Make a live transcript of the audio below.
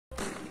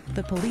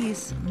The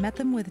police met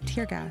them with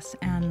tear gas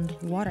and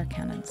water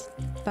cannons,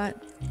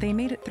 but they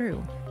made it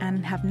through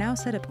and have now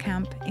set up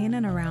camp in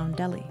and around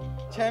Delhi.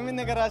 6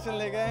 महीने का ration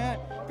ले गए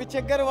हैं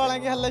पीछे घर वालों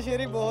की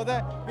हल्लाशेरी बहुत है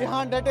कि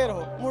हाँ डटे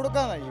रहो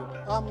मुड़का नहीं हो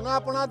हमने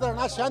अपना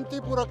धरना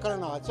शांतिपूर्वक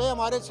करना चाहे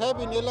हमारे 6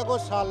 महीने लगो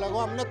साल लगो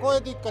हमने कोई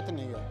दिक्कत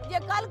नहीं है ये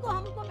कल को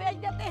हमको भेज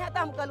देते हैं तो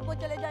हम कल को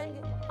चले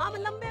जाएंगे हम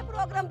लंबे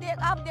प्रोग्राम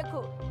आप देखो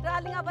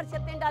ट्रालियां पर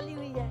छतें डाली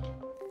हुई है.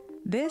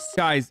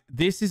 Guys,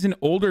 this is an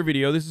older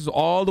video. This is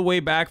all the way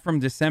back from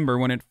December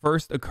when it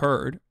first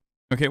occurred.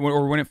 Okay,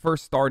 or when it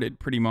first started,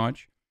 pretty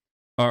much.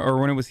 Or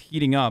when it was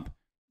heating up.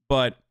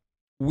 But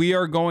we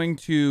are going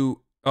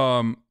to...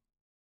 I'm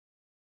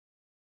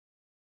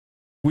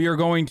going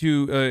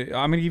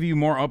to give you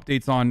more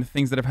updates on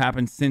things that have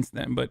happened since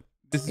then. But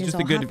this is just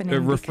a good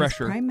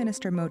refresher. Prime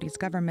Minister Modi's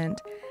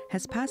government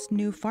has passed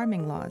new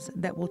farming laws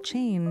that will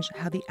change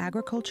how the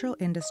agricultural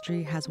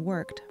industry has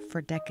worked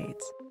for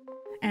decades.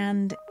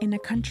 And in a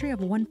country of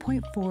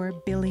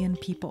 1.4 billion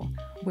people,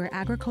 where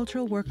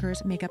agricultural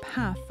workers make up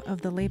half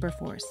of the labor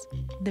force,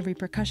 the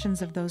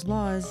repercussions of those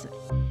laws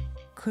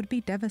could be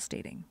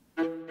devastating.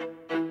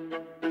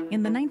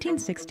 In the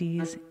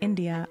 1960s,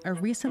 India, a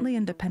recently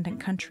independent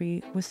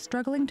country, was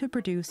struggling to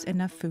produce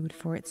enough food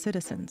for its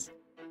citizens.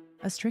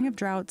 A string of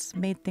droughts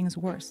made things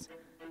worse,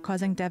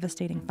 causing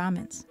devastating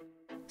famines.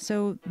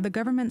 So the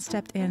government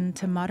stepped in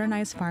to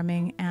modernize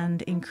farming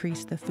and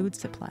increase the food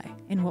supply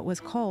in what was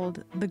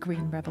called the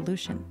Green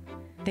Revolution.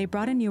 They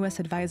brought in U.S.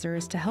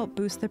 advisors to help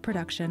boost the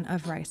production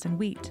of rice and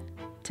wheat.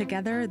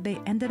 Together, they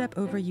ended up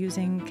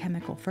overusing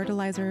chemical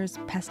fertilizers,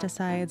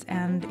 pesticides,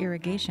 and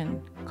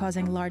irrigation,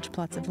 causing large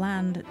plots of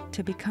land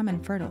to become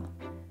infertile.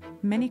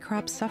 Many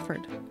crops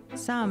suffered.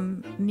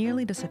 Some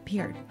nearly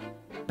disappeared.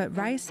 But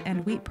rice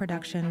and wheat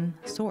production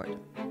soared.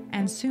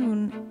 And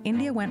soon,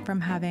 India went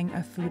from having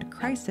a food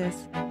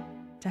crisis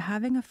to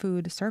having a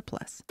food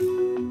surplus.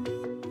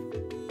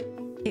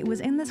 It was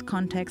in this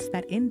context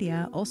that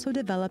India also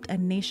developed a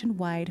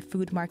nationwide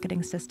food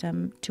marketing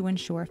system to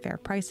ensure fair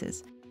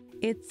prices.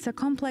 It's a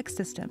complex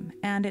system,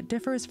 and it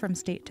differs from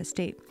state to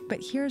state, but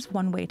here's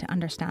one way to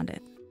understand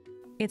it.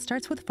 It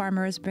starts with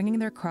farmers bringing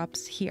their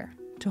crops here,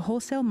 to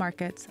wholesale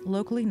markets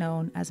locally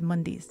known as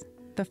mundis.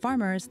 The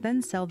farmers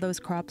then sell those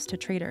crops to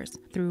traders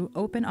through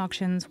open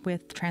auctions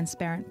with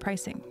transparent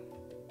pricing.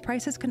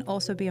 Prices can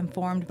also be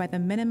informed by the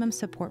minimum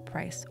support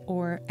price,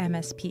 or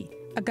MSP,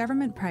 a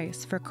government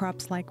price for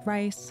crops like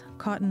rice,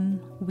 cotton,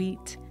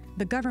 wheat.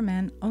 The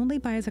government only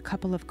buys a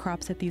couple of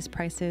crops at these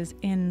prices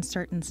in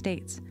certain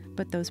states,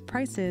 but those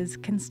prices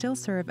can still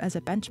serve as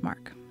a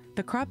benchmark.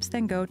 The crops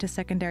then go to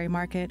secondary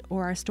market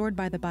or are stored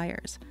by the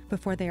buyers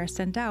before they are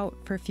sent out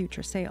for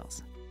future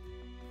sales.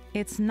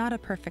 It's not a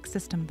perfect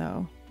system,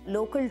 though.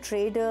 Local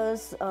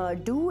traders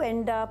do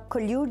end up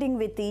colluding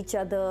with each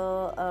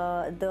other.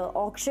 The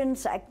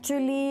auctions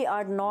actually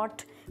are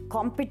not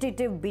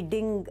competitive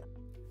bidding.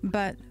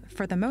 But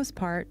for the most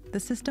part, the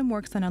system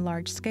works on a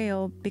large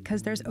scale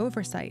because there's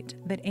oversight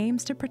that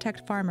aims to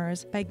protect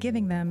farmers by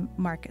giving them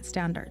market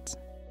standards.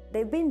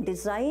 They've been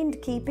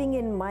designed keeping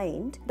in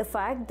mind the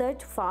fact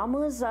that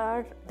farmers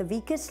are the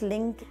weakest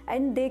link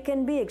and they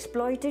can be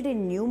exploited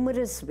in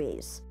numerous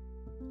ways.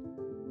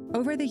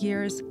 Over the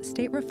years,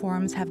 state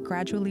reforms have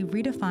gradually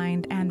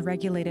redefined and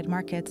regulated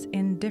markets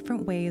in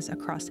different ways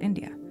across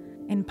India.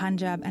 In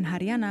Punjab and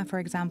Haryana, for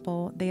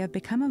example, they have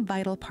become a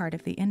vital part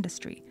of the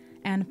industry,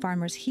 and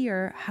farmers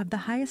here have the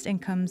highest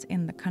incomes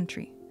in the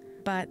country.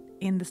 But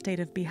in the state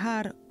of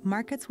Bihar,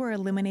 markets were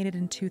eliminated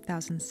in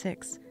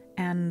 2006,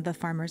 and the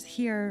farmers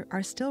here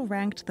are still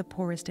ranked the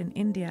poorest in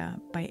India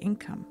by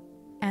income.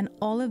 And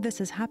all of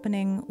this is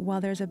happening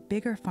while there's a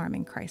bigger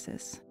farming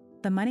crisis.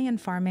 The money in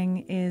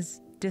farming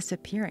is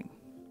disappearing.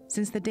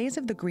 Since the days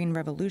of the Green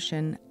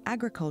Revolution,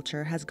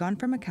 agriculture has gone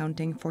from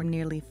accounting for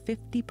nearly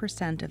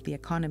 50% of the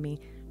economy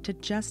to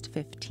just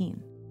 15%,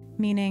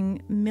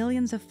 meaning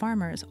millions of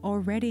farmers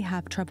already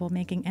have trouble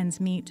making ends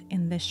meet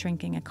in this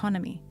shrinking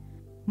economy.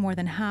 More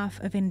than half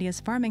of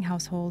India's farming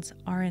households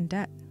are in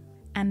debt,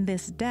 and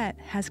this debt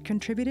has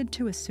contributed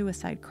to a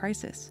suicide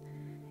crisis.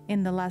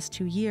 In the last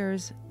 2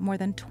 years, more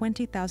than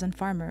 20,000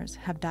 farmers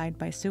have died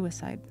by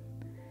suicide.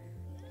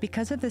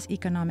 Because of this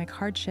economic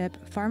hardship,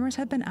 farmers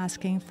have been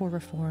asking for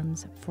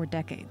reforms for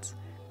decades.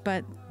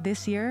 But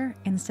this year,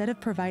 instead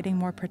of providing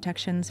more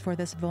protections for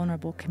this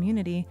vulnerable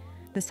community,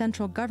 the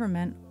central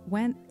government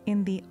went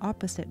in the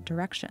opposite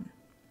direction.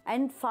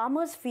 And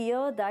farmers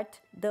fear that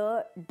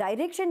the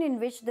direction in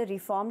which the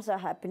reforms are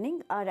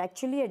happening are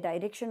actually a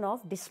direction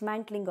of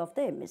dismantling of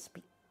the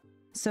MSP.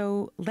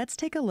 So let's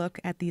take a look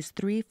at these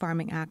 3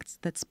 farming acts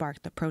that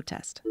sparked the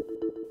protest.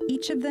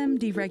 Each of them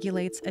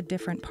deregulates a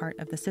different part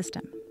of the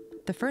system.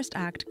 The first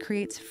act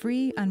creates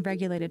free,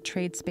 unregulated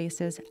trade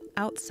spaces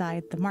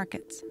outside the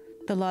markets.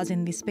 The laws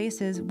in these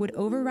spaces would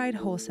override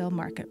wholesale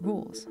market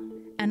rules.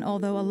 And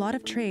although a lot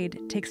of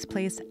trade takes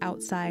place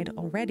outside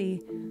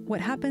already, what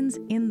happens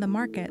in the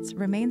markets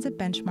remains a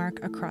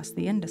benchmark across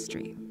the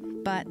industry.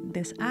 But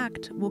this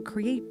act will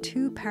create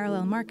two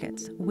parallel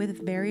markets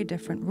with very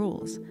different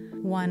rules,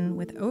 one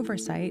with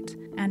oversight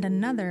and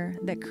another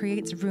that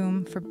creates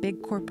room for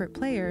big corporate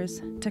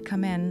players to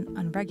come in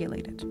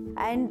unregulated.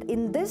 And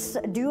in this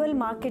dual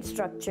market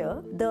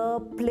structure, the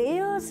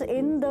players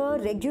in the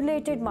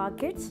regulated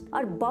markets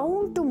are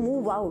bound to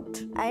move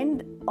out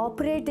and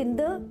operate in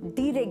the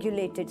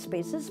deregulated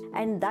spaces,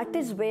 and that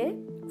is where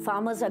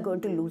farmers are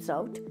going to lose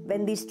out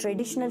when these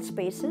traditional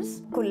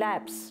spaces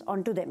collapse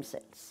onto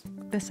themselves.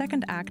 The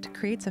second act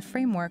creates a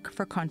framework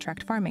for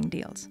contract farming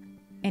deals.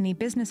 Any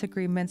business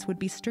agreements would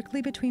be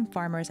strictly between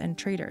farmers and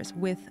traders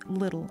with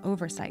little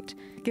oversight,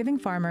 giving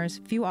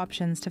farmers few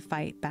options to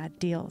fight bad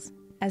deals.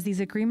 As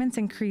these agreements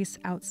increase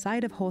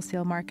outside of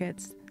wholesale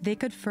markets, they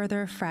could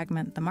further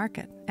fragment the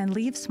market and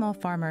leave small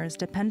farmers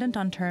dependent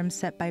on terms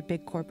set by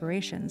big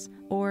corporations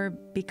or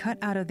be cut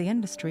out of the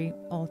industry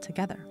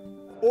altogether.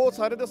 ਉਹ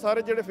ਸਾਰੇ ਦੇ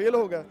ਸਾਰੇ ਜਿਹੜੇ fail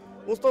ਹੋ ਗਏ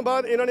ਉਸ ਤੋਂ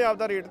ਬਾਅਦ ਇਹਨਾਂ ਨੇ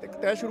ਆਪਦਾ ਰੇਟ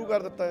ਤੈਅ ਸ਼ੁਰੂ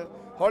ਕਰ ਦਿੱਤਾ ਹੈ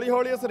ਹੌਲੀ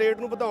ਹੌਲੀ ਇਸ ਰੇਟ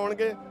ਨੂੰ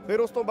ਵਧਾਉਣਗੇ ਫਿਰ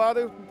ਉਸ ਤੋਂ ਬਾਅਦ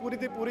ਪੂਰੀ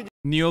ਦੀ ਪੂਰੀ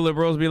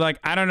Neoliberals be like,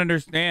 I don't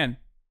understand.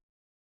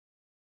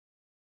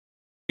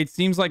 It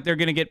seems like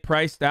they're going to get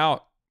priced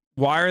out.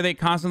 Why are they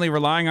constantly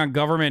relying on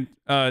government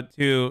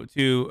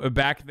to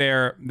back their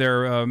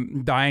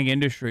dying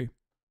industry?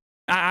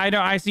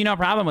 I see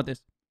no problem with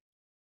this.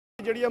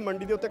 ਜਿਹੜੀ ਆ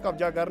ਮੰਡੀ ਦੇ ਉੱਤੇ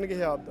ਕਬਜ਼ਾ ਕਰਨਗੇ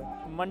ਇਹ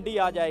ਆਪਦਾ ਮੰਡੀ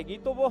ਆ ਜਾਏਗੀ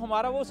तो वो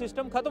हमारा वो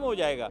सिस्टम खत्म हो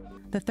जाएगा.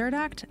 The third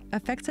act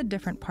affects a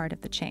different part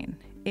of the chain.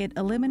 It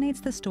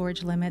eliminates the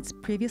storage limits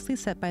previously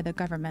set by the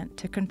government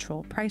to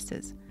control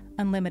prices.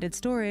 Unlimited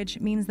storage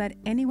means that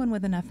anyone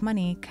with enough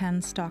money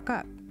can stock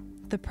up.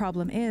 The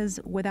problem is,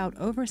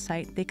 without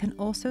oversight, they can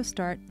also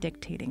start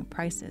dictating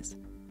prices.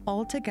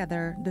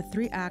 Altogether, the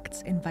three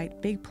acts invite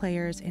big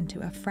players into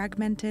a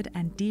fragmented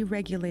and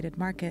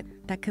deregulated market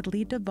that could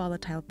lead to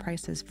volatile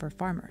prices for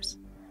farmers.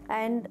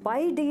 And by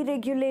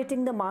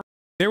deregulating the market,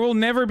 there will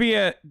never be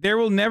a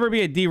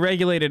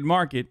deregulated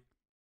market.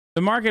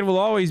 The market will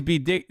always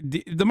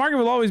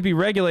be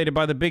regulated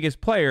by the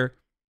biggest player.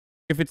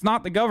 If it's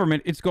not the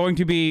government, it's going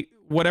to be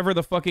whatever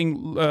the fucking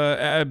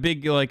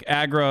big like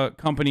agri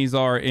companies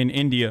are in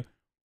India.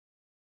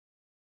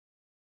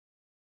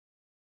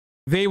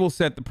 They will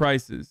set the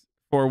prices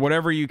for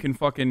whatever you can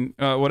fucking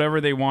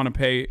whatever they want to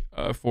pay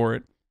for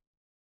it.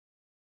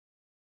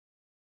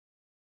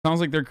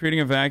 Sounds like they're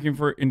creating a vacuum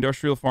for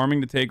industrial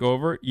farming to take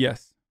over.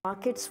 Yes.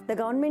 Markets. The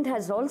government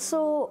has also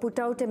put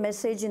out a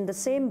message in the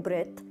same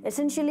breath,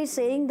 essentially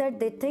saying that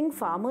they think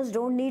farmers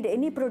don't need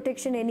any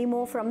protection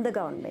anymore from the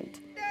government.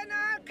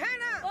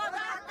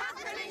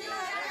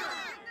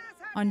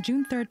 On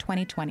June 3rd,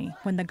 2020,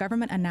 when the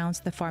government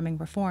announced the farming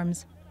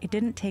reforms, it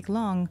didn't take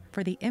long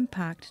for the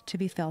impact to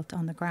be felt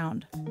on the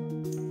ground.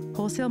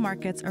 Wholesale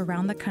markets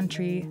around the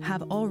country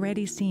have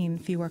already seen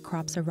fewer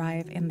crops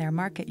arrive in their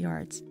market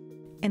yards.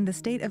 In the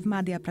state of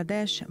Madhya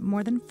Pradesh,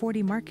 more than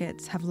 40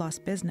 markets have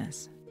lost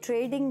business.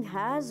 Trading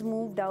has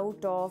moved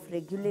out of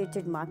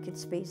regulated market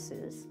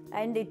spaces,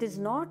 and it is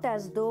not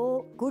as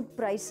though good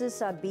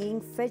prices are being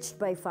fetched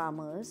by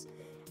farmers.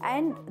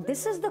 And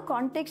this is the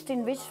context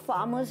in which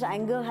farmers'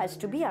 anger has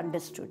to be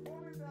understood.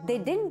 They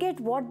didn't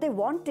get what they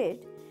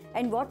wanted,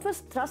 and what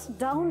was thrust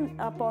down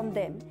upon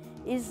them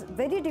is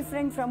very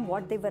different from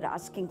what they were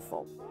asking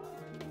for.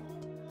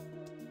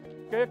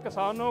 कि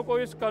किसानों को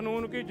इस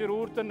कानून की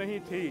ज़रूरत नहीं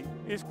थी,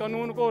 इस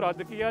कानून को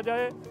रद्द किया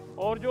जाए।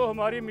 और जो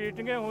हमारी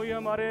मीटिंगें हुई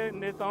हमारे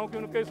नेताओं की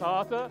उनके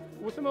साथ,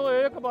 उसमें वो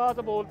एक बात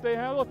बोलते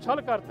हैं, वो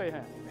छल करते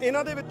हैं।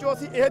 ਇਹਨਾਂ ਦੇ ਵਿੱਚੋਂ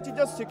ਅਸੀਂ ਇਹ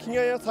ਚੀਜ਼ਾਂ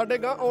ਸਿੱਖੀਆਂ ਆ, ਸਾਡੇ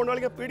ਗਾਂ ਆਉਣ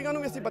ਵਾਲੀਆਂ ਪੀੜ੍ਹੀਆਂ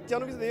ਨੂੰ ਵੀ ਅਸੀਂ ਬੱਚਿਆਂ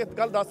ਨੂੰ ਵੀ ਇਹ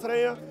ਗੱਲ ਦੱਸ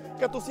ਰਹੇ ਆ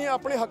ਕਿ ਤੁਸੀਂ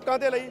ਆਪਣੇ ਹੱਕਾਂ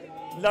ਦੇ ਲਈ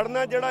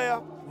ਲੜਨਾ ਜਿਹੜਾ ਆ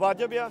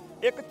ਵਾਜਬ ਆ।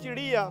 ਇੱਕ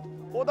ਚਿੜੀ ਆ,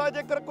 ਉਹਦਾ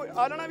ਜੇਕਰ ਕੋਈ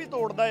ਆਲਣਾ ਵੀ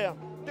ਤੋੜਦਾ ਆ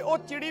ਤੇ ਉਹ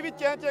ਚਿੜੀ ਵੀ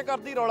ਚੈਂ ਚੈਂ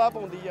ਕਰਦੀ ਰੌਲਾ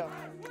ਪਾਉਂਦੀ ਆ।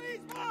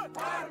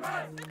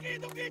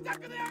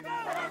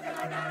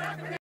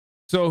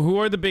 So who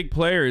are the big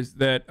players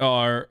that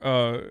are,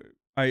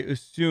 I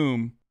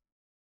assume,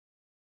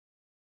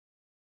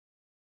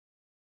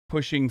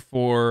 pushing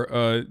for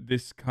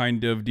this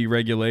kind of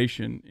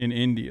deregulation in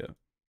India?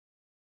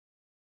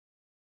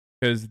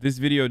 Because this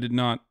video did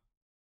not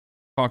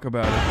talk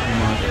about it too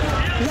much.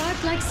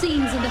 Lifelike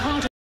scenes in the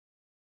heart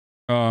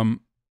of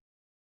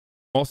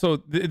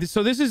also,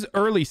 so this is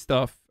early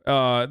stuff.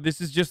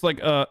 This is just like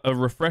a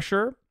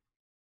refresher.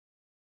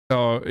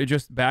 So it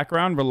just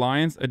background,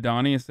 Reliance,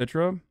 Adani,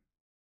 etc.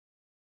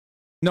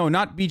 No,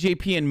 not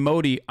BJP and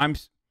Modi.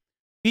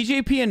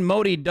 BJP and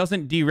Modi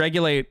doesn't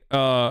deregulate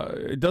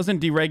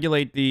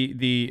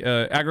the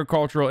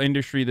agricultural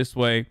industry this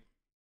way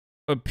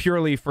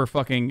purely for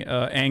fucking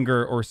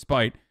anger or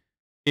spite.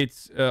 It's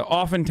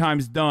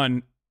oftentimes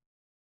done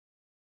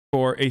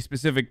for a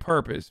specific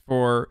purpose,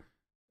 for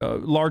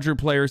larger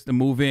players to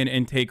move in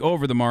and take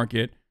over the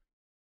market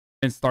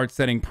and start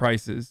setting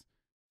prices.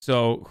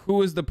 So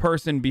who is the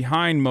person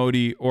behind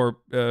Modi or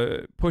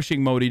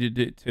pushing Modi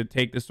to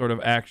take this sort of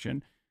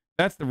action?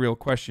 That's the real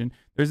question.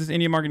 There's this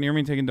Indian market near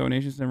me taking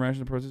donations and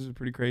rational protests is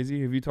pretty crazy.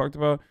 Have you talked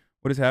about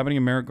what is happening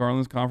in Merrick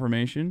Garland's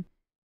confirmation?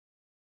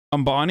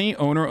 Ambani,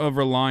 owner of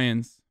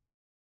Reliance.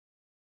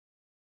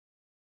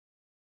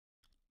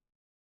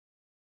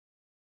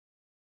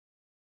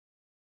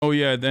 Oh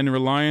yeah, then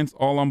Reliance,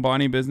 all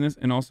Ambani business,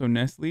 and also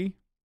Nestle.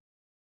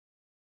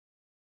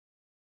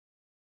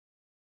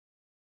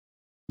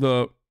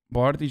 The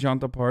Bharatiya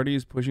Janata Party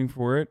is pushing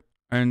for it,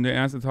 and they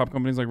asked the top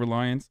companies like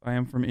Reliance. I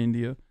am from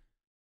India.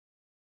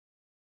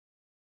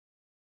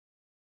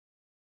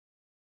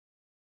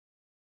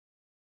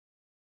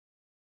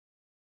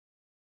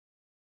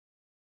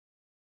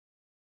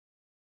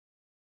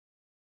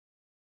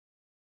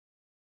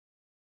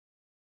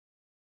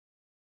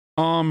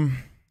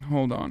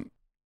 Hold on.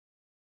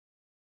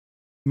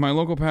 My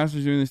local pastor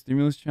is doing the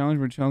stimulus challenge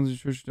where challenges the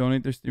church to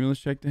donate their stimulus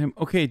check to him.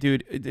 Okay,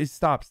 dude,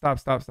 stop.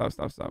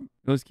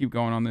 Let's keep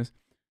going on this.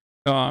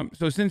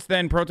 So since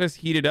then, protests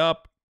heated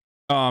up.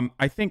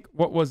 I think,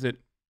 what was it?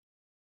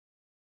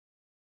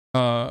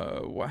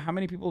 How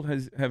many people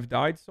have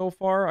died so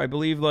far? I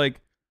believe like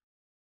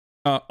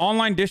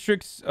online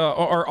districts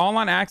or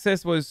online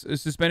access was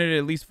suspended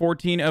at least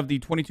 14 of the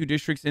 22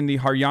 districts in the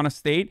Haryana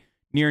state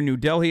near New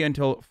Delhi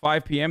until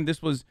 5 p.m.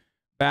 This was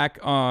back.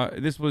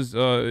 This was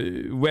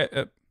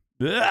I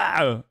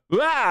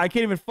can't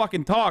even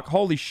fucking talk.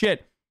 Holy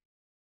shit.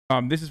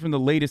 This is from the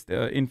latest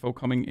info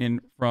coming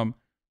in from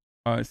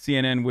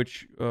CNN,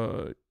 which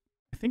I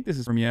think this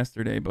is from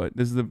yesterday, but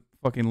this is the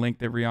fucking link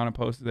that Rihanna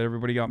posted that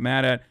everybody got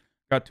mad at.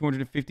 Got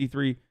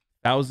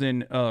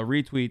 253,000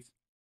 retweets.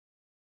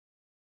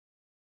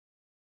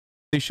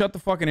 They shut the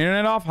fucking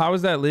internet off? How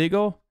is that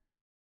legal?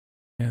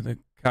 Yeah, the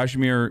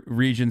Kashmir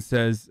region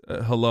says,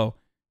 hello.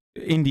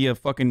 India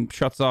fucking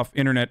shuts off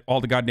internet all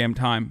the goddamn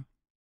time.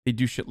 They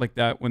do shit like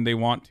that when they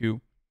want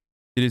to.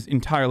 It is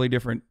entirely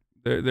different.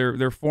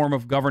 Their form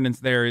of governance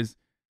there is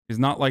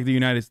not like the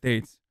United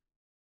States.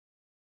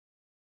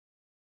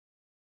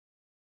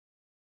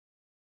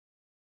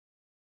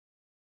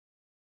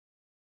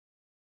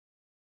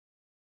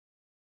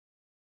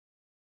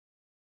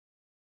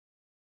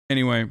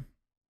 Anyway,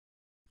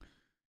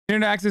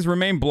 internet access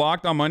remained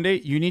blocked on Monday.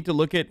 You need to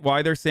look at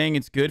why they're saying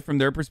it's good from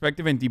their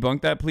perspective and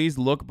debunk that, please.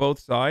 Look both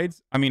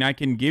sides. I mean, I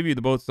can give you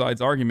the both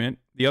sides argument.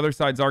 The other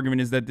side's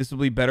argument is that this will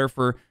be better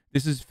for,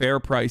 this is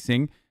fair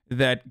pricing,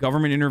 that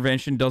government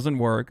intervention doesn't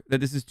work, that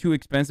this is too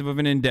expensive of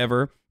an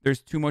endeavor,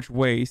 there's too much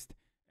waste,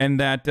 and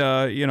that,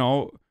 you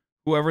know,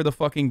 whoever the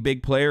fucking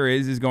big player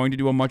is going to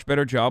do a much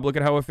better job. Look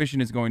at how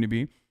efficient it's going to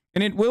be.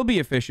 And it will be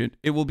efficient.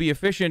 It will be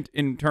efficient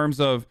in terms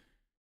of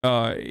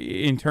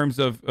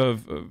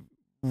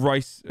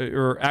rice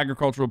or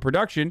agricultural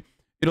production.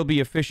 It'll be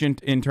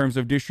efficient in terms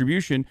of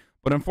distribution,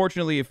 but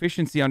unfortunately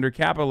efficiency under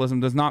capitalism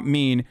does not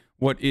mean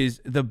what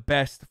is the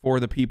best for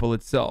the people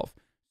itself.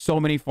 So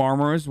many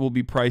farmers will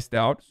be priced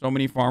out. So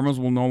many farmers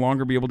will no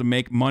longer be able to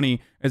make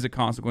money as a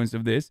consequence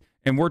of this.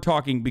 And we're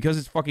talking, because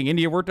it's fucking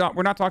India, we're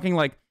not talking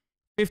like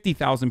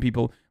 50,000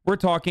 people. We're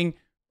talking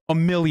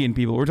 1 million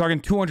people. We're talking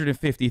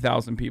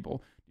 250,000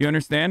 people. Do you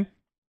understand?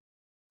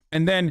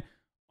 And then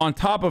on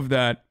top of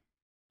that,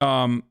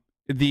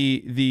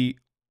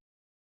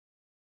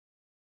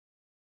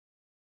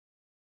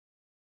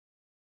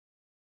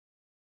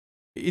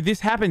 this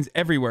happens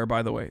everywhere,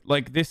 by the way.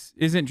 Like, this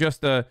isn't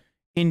just a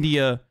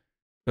India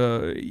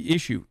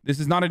issue. This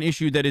is not an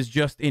issue that is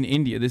just in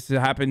India. This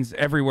happens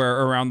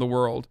everywhere around the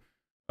world,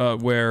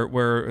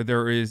 where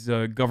there is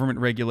government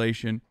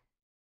regulation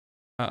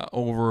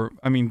over.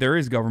 I mean, there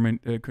is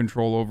government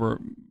control over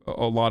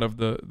a lot of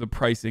the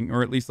pricing,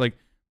 or at least like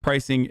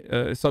pricing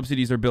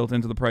subsidies are built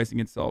into the pricing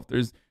itself.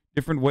 There's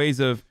different ways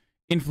of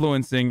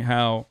influencing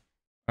how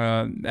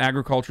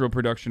agricultural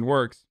production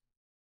works.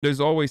 There's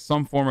always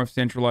some form of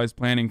centralized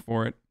planning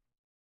for it.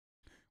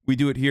 We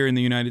do it here in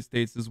the United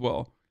States as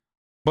well.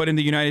 But in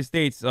the United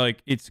States,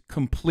 like, it's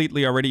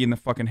completely already in the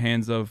fucking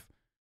hands of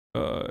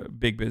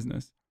big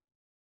business.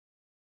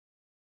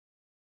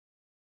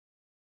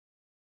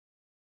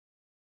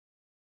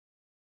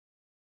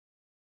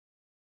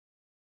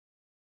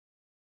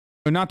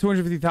 But not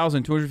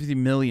 250,000, 250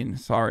 million.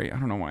 Sorry, I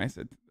don't know why I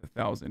said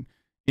 1,000.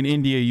 In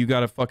India, you got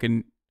to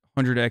fucking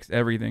 100x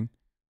everything.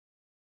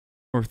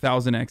 Or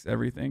 1,000x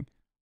everything.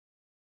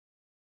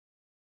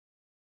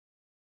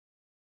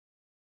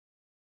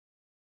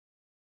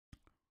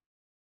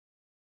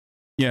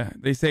 Yeah,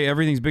 they say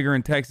everything's bigger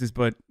in Texas,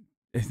 but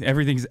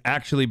everything's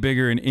actually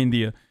bigger in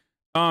India.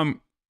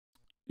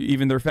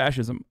 Even their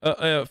fascism.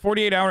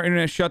 48-hour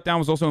internet shutdown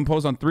was also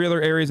imposed on 3 other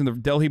areas in the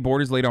Delhi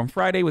borders late on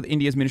Friday, with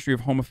India's Ministry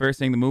of Home Affairs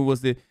saying the move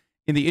was in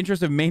the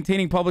interest of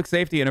maintaining public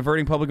safety and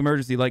averting public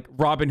emergency, like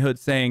Robin Hood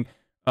saying,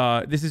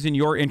 this is in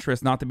your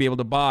interest not to be able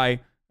to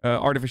buy,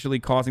 artificially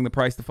causing the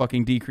price to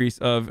fucking decrease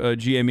of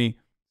GME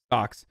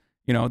stocks.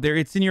 You know,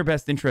 it's in your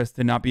best interest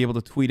to not be able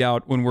to tweet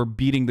out when we're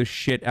beating the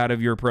shit out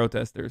of your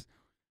protesters.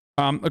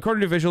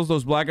 According to officials,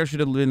 those blackouts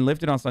should have been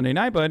lifted on Sunday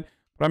night, but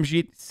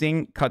Ramjit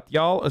Singh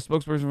Katyal, a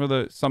spokesperson for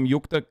the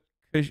Samyukta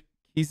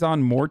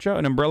Kisan Morcha,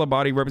 an umbrella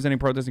body representing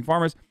protesting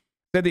farmers,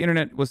 said the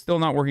internet was still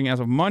not working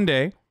as of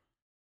Monday.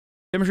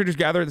 Demonstrators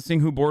gathered at the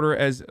Singhu border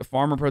as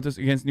farmer protests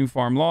against new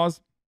farm laws.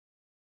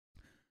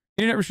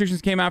 Internet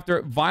restrictions came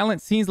after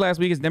violent scenes last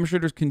week as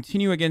demonstrators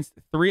continue against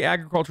 3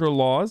 agricultural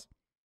laws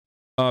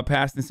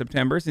passed in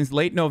September. Since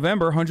late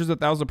November, hundreds of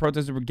thousands of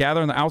protesters were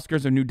gathered on the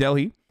outskirts of New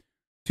Delhi.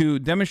 to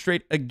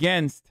demonstrate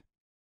against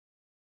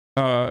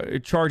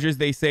charges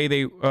they say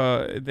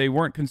they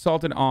weren't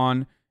consulted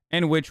on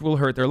and which will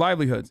hurt their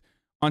livelihoods.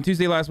 On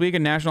Tuesday last week, a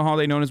national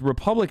holiday known as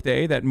Republic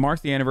Day that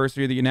marks the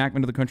anniversary of the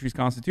enactment of the country's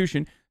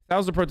constitution,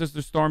 thousands of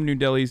protesters stormed New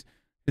Delhi's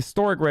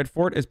historic Red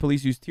Fort as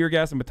police used tear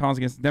gas and batons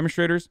against the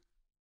demonstrators.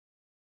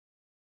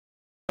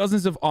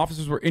 Dozens of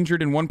officers were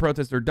injured and one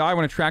protester died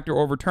when a tractor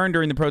overturned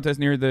during the protest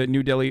near the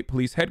New Delhi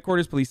police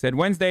headquarters. Police said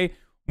Wednesday.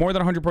 More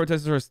than 100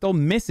 protesters are still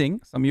missing,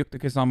 Samyukta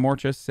Kisan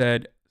Morcha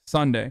said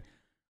Sunday.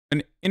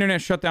 An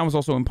internet shutdown was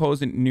also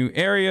imposed in new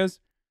areas.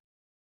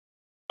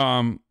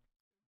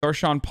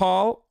 Darshan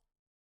Paul,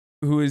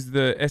 who is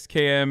the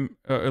SKM,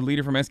 a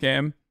leader from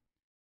SKM,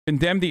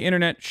 condemned the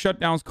internet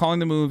shutdowns, calling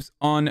the moves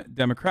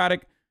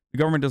undemocratic. The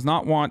government does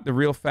not want the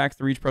real facts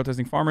to reach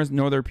protesting farmers,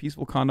 nor their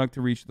peaceful conduct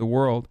to reach the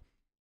world.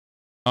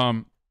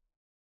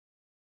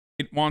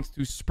 It wants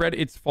to spread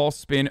its false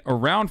spin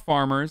around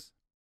farmers.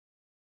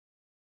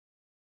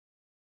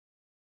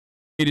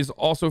 It is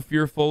also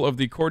fearful of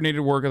the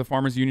coordinated work of the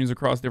farmers' unions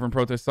across different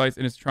protest sites,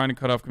 and it's trying to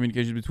cut off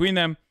communication between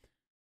them.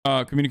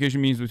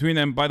 Communication means between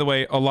them. By the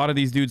way, a lot of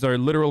these dudes are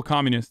literal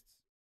communists,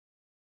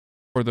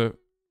 for the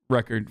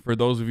record. For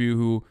those of you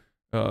who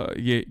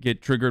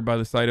get triggered by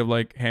the sight of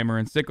like hammer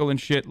and sickle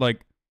and shit,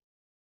 like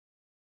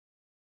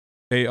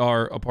they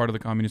are a part of the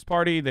Communist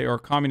Party. They are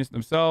communists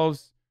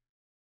themselves.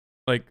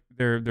 Like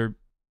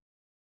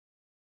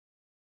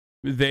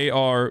they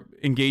are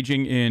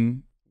engaging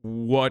in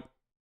what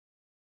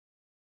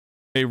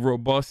a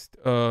robust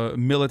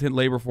militant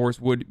labor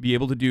force would be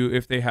able to do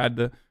if they had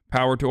the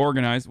power to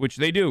organize, which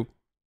they do.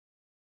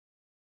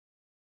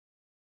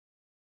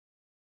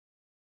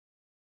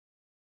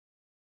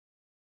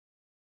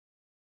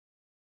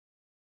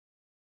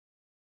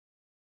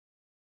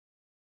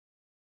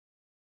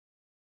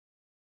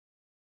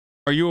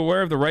 Are you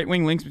aware of the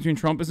right-wing links between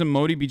Trumpism,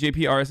 Modi, BJP,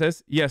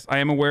 RSS? Yes, I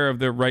am aware of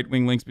the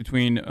right-wing links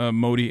between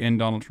Modi and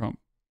Donald Trump.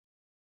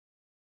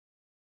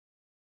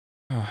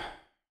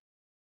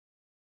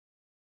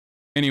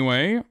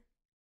 Anyway,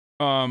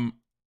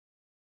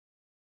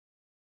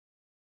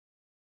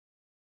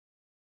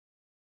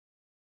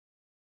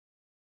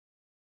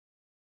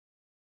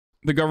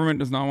 the government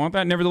does not want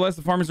that. Nevertheless,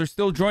 the farmers are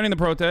still joining the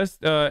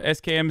protest.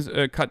 SKM's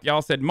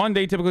Katyal said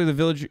Monday, typically the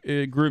village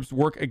groups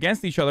work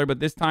against each other, but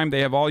this time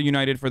they have all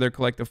united for their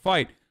collective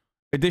fight.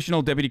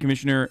 Additional Deputy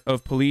Commissioner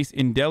of Police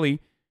in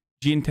Delhi,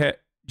 Jitendra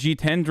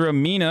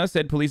Meena,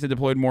 said police had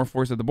deployed more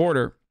force at the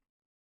border.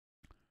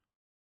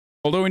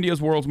 Although India is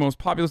the world's most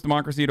populous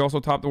democracy, it also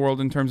topped the world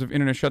in terms of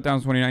internet shutdowns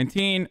in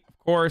 2019. Of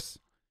course,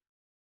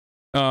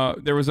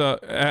 there was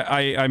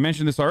I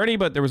mentioned this already,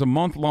 but there was a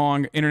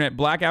month-long internet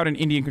blackout in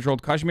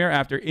Indian-controlled Kashmir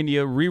after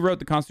India rewrote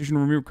the constitution to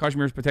remove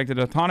Kashmir's protected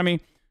autonomy.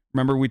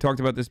 Remember, we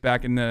talked about this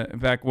back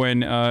when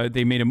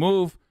they made a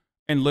move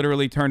and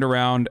literally turned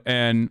around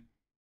and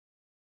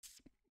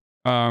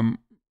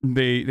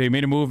they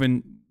made a move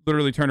and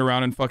literally turned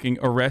around and fucking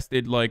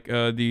arrested like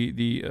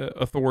the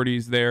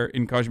authorities there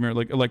in Kashmir,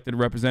 like elected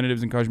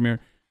representatives in Kashmir.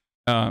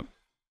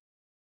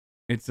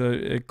 It's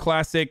a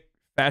classic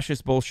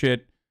fascist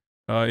bullshit.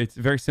 It's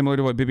very similar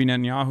to what Bibi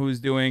Netanyahu is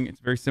doing. It's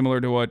very similar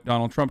to what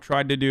Donald Trump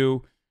tried to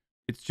do.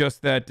 It's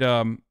just that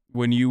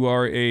when you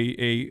are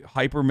a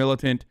hyper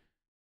militant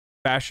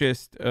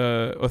fascist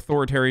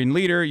authoritarian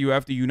leader, you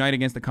have to unite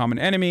against the common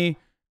enemy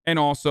and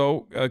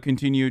also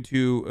continue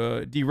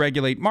to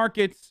deregulate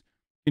markets,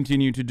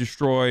 continue to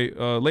destroy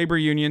labor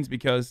unions,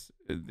 because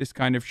this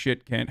kind of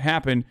shit can't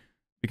happen,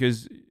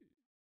 because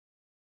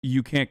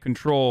you can't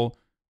control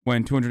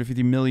when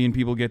 250 million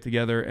people get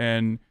together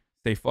and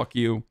say fuck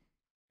you,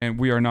 and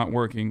we are not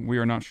working, we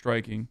are not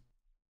striking.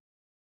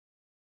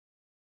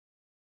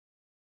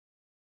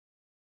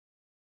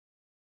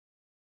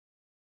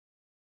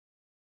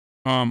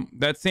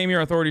 That same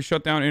year, authorities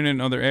shut down internet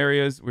in other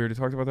areas. We already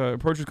talked about that.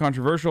 Approach is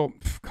controversial.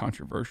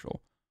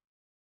 Controversial.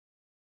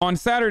 On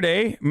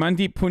Saturday,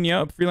 Mandeep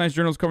Punia, a freelance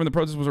journalist covering the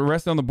protest, was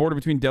arrested on the border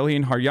between Delhi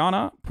and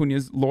Haryana.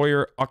 Punia's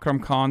lawyer, Akram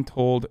Khan,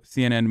 told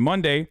CNN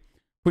Monday.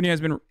 Punia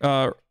has been...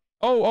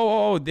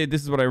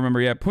 this is what I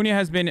remember. Yeah, Punia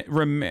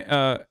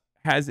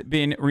has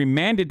been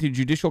remanded to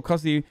judicial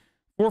custody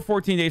for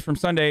 14 days from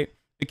Sunday,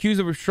 accused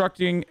of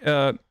obstructing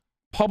a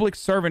public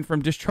servant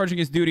from discharging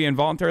his duty and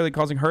voluntarily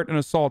causing hurt and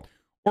assault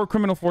or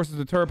criminal force to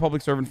deter a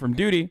public servant from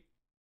duty.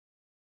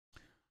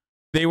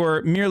 They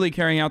were merely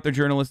carrying out their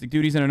journalistic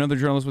duties, and another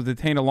journalist was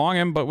detained along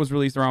him, but was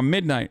released around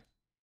midnight.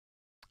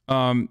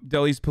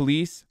 Delhi's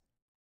police,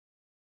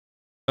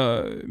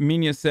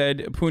 Meena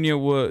said Punia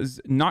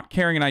was not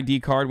carrying an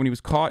ID card when he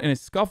was caught in a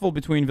scuffle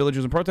between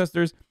villagers and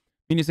protesters.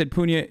 Meena said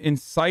Punia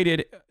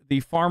incited the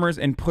farmers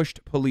and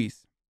pushed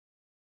police.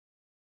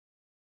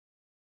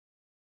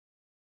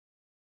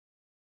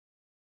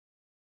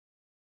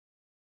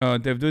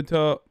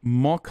 Devduta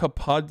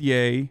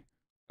Mukhopadhyay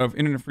of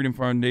Internet Freedom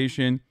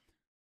Foundation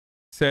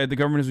said the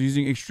government is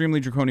using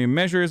extremely draconian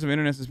measures of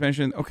internet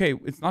suspension. Okay,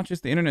 it's not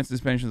just the internet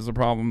suspension that's a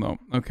problem, though.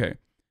 Okay.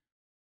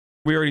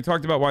 We already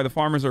talked about why the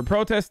farmers are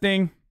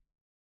protesting.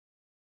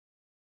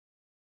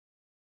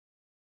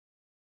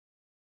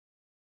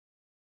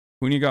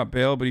 Cunha got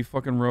bail, but he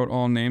fucking wrote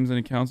all names and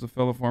accounts of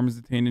fellow farmers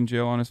detained in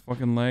jail on his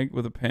fucking leg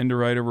with a pen to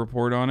write a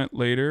report on it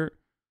later.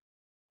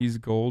 He's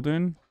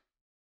golden.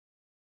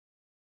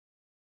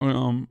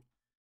 For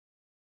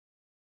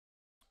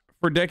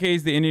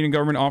decades, the Indian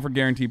government offered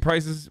guaranteed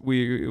prices.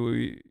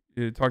 We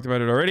talked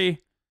about it already.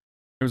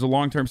 There was a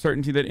long-term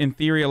certainty that, in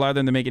theory, allowed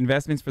them to make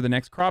investments for the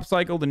next crop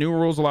cycle. The new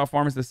rules allow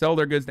farmers to sell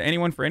their goods to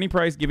anyone for any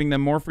price, giving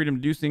them more freedom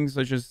to do things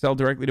such as sell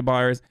directly to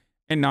buyers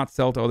and not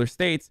sell to other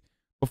states.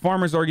 But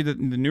farmers argue that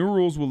the new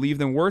rules will leave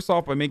them worse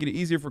off by making it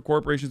easier for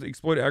corporations to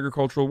exploit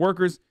agricultural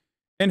workers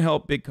and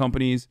help big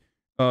companies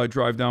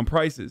drive down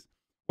prices.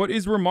 What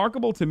is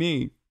remarkable to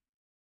me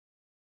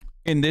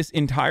in this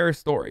entire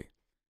story,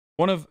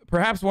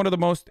 perhaps one of the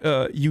most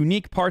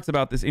unique parts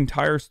about this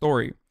entire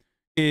story,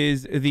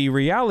 is the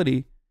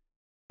reality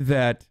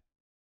that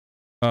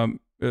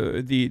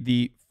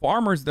the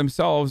farmers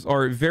themselves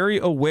are very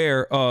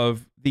aware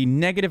of the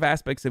negative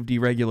aspects of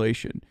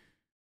deregulation.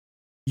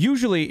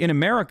 Usually in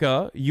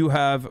America, you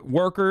have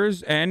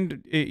workers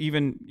and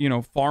even,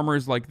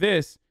 farmers like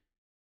this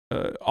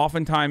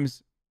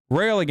oftentimes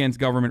rail against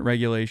government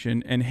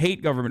regulation and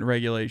hate government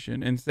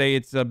regulation and say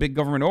it's a big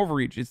government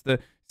overreach. It's the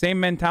same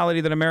mentality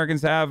that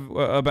Americans have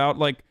about,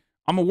 like,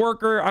 I'm a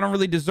worker. I don't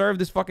really deserve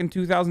this fucking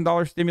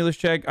 $2,000 stimulus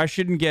check. I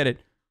shouldn't get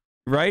it.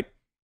 Right?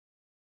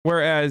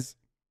 Whereas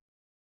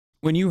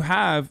when you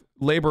have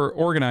labor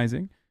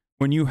organizing,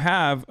 when you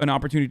have an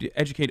opportunity to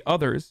educate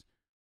others,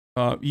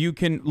 you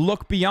can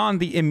look beyond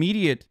the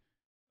immediate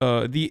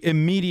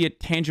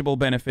tangible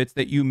benefits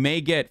that you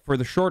may get for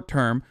the short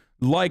term,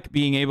 like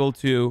being able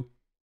to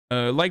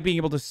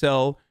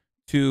sell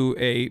to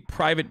a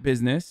private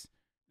business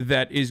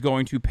that is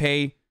going to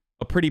pay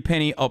a pretty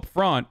penny up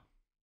front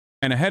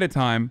and ahead of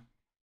time,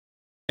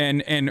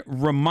 and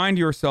remind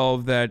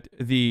yourself that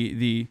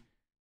the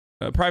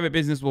private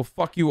business will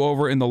fuck you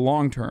over in the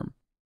long term.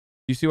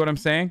 You see what I'm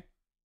saying?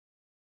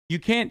 You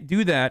can't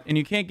do that, and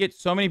you can't get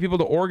so many people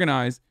to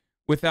organize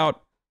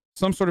without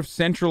some sort of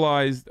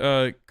centralized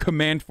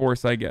command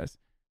force, I guess.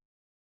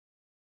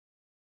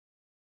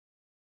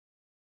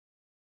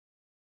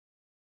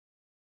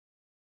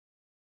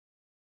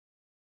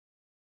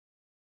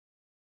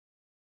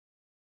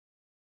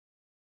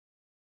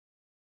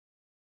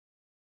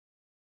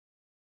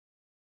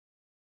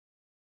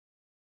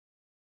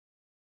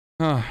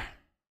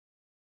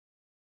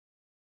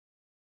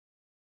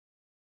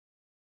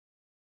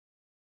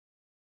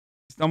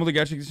 İstanbul'da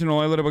gerçekleşen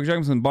olaylara bakacak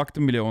mısın?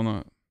 Baktım bile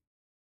ona.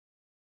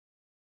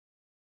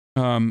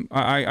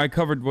 I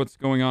covered what's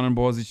going on in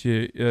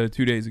Boğaziçi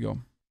 2 days ago.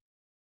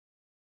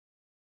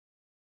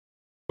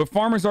 But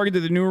farmers argue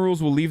that the new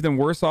rules will leave them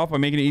worse off by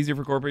making it easier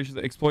for corporations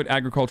to exploit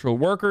agricultural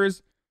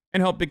workers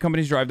and help big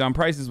companies drive down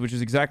prices, which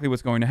is exactly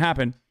what's going to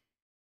happen.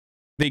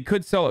 They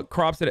could sell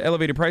crops at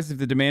elevated prices if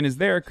the demand is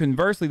there.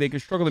 Conversely, they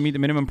could struggle to meet the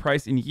minimum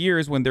price in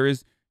years when there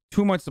is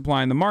too much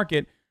supply in the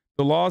market.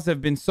 The laws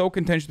have been so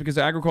contentious because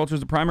agriculture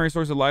is the primary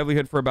source of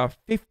livelihood for about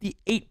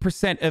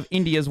 58% of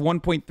India's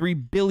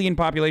 1.3 billion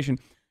population.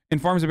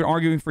 And farmers have been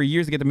arguing for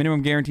years to get the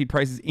minimum guaranteed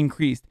prices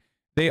increased.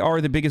 They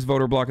are the biggest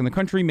voter bloc in the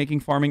country,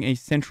 making farming a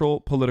central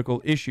political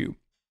issue.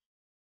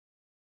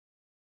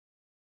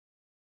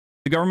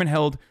 The government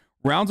held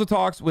rounds of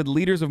talks with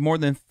leaders of more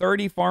than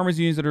 30 farmers'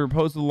 unions that are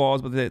opposed to the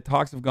laws, but the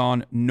talks have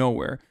gone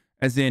nowhere.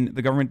 As in,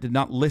 the government did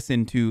not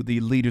listen to the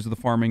leaders of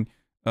the farming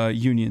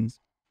unions.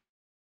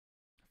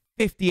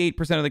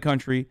 58% of the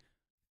country,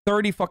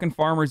 30 fucking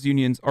farmers'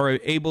 unions are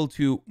able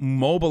to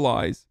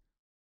mobilize,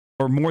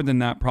 or more than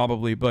that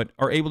probably, but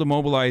are able to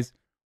mobilize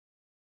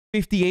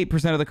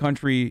 58% of the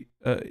country.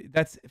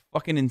 That's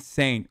fucking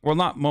insane. Well,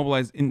 not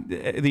mobilize in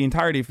the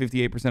entirety of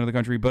 58% of the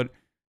country, but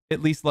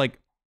at least like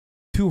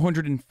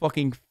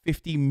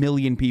 250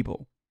 million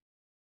people.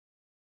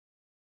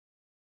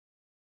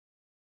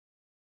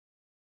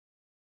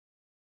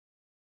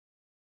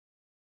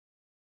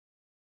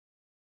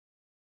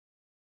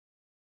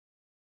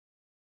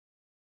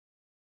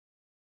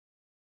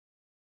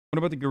 What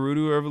about the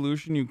Gerudo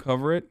Revolution? You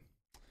cover it?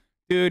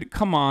 Dude,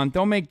 come on.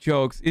 Don't make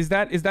jokes. Is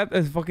that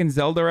a fucking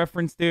Zelda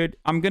reference, dude?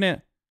 I'm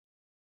gonna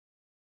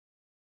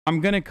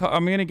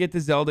get to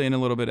Zelda in a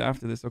little bit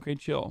after this. Okay,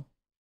 chill.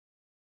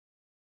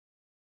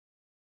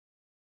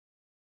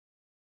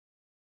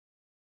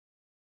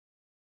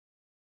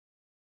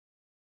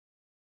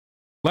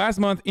 Last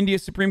month,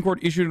 India's Supreme Court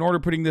issued an order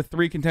putting the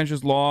 3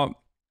 contentious farm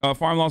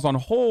laws on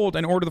hold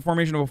and ordered the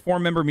formation of a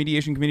 4-member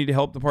mediation committee to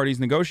help the parties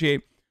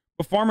negotiate.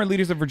 But farmer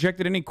leaders have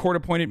rejected any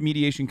court-appointed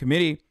mediation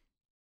committee.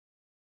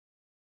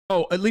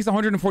 Oh, at least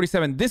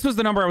 147. This was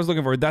the number I was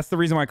looking for. That's the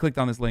reason why I clicked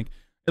on this link.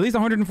 At least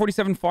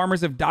 147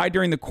 farmers have died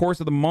during the course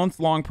of the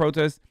months-long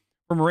protests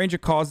from a range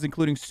of causes,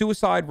 including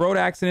suicide, road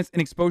accidents,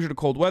 and exposure to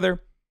cold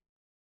weather.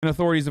 And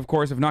authorities, of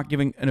course, have not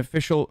given an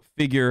official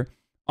figure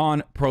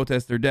on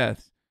protester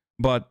deaths.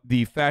 But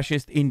the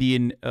fascist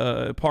Indian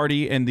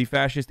party and the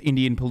fascist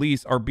Indian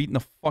police are beating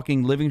the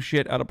fucking living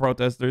shit out of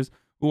protesters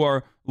who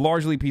are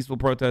largely peaceful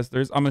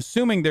protesters. I'm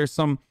assuming there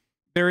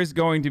is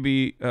going to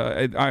be,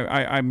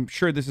 I'm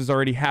sure this has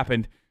already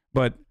happened,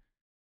 but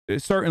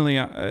certainly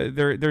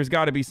there's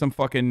got to be some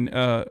fucking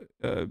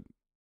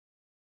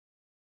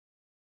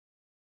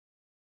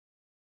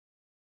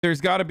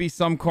there's got to be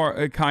some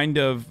kind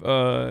of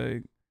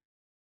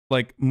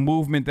like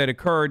movement that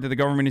occurred that the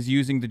government is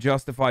using to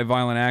justify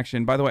violent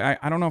action. By the way,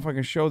 I don't know if I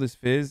can show this,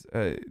 Fizz.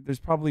 There's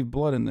probably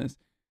blood in this.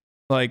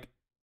 Like,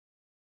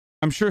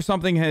 I'm sure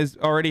something has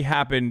already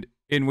happened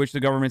in which the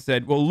government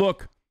said, well,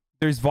 look,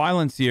 there's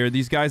violence here.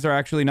 These guys are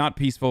actually not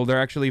peaceful.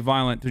 They're actually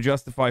violent, to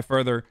justify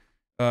further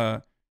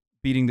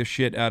beating the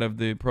shit out of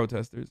the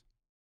protesters.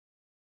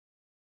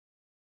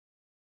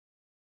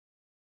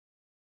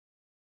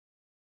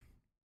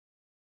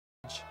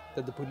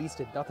 That the police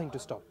did nothing to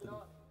stop them.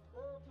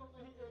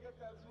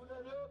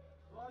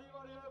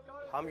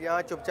 हम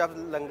यहाँ चुपचाप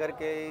लंगर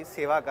के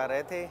सेवा कर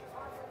रहे थे,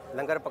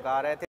 लंगर पका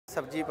रहे थे,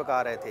 सब्जी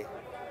पका रहे थे।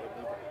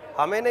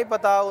 हमें नहीं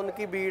पता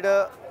उनकी भीड़,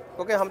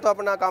 क्योंकि हम तो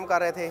अपना काम कर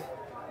रहे थे।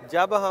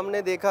 जब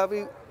हमने देखा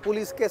भी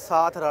पुलिस के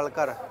साथ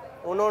रलकर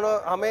उन्होंने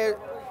हमें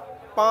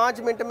 5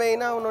 मिनट में ही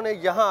ना उन्होंने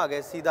यहाँ आ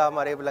गए सीधा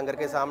हमारे लंगर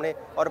के सामने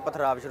और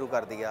पथराव शुरू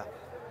कर दिया।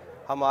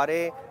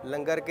 हमारे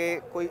लंगर के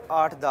कोई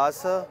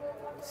 8-10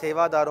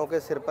 सेवादारों के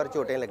सिर पर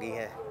चोटें लगी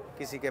हैं,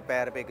 किसी के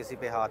पैर पे, किसी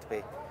पे हाथ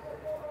पे।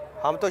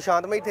 हम तो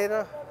शांतमय थे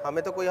ना,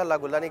 हमें तो कोई हल्ला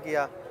गुल्ला नहीं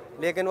किया,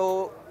 लेकिन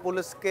वो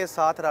पुलिस के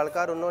साथ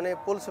रलकर उन्होंने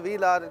पुलिस भी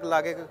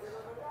लागे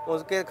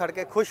उसके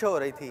खड़के खुश हो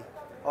रही थी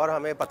और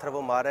हमें पत्थर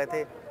वो मार रहे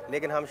थे,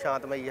 लेकिन हम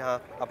शांतमय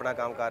यहाँ अपना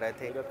काम कर रहे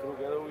थे।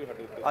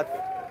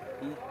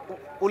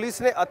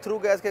 पुलिस ने अथरू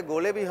गैस के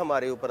गोले भी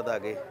हमारे ऊपर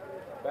दागे।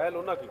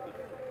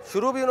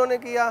 शुरू भी उन्होंने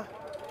किया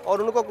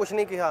और उनको कुछ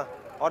नहीं किया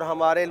और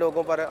हमारे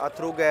लोगों पर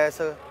अथरू गैस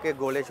के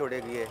गोले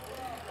छोड़े गए।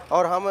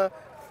 और हम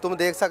तुम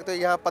देख सकते हो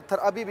यहाँ पत्थर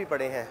अभी भी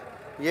पड़े हैं।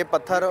 ये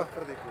पत्थर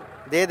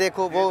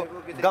देखो वो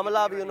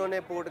गमला भी उन्होंने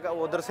फूट का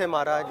उधर से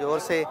मारा जोर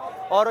से,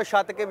 और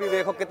छत के भी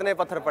देखो कितने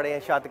पत्थर पड़े हैं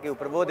छत के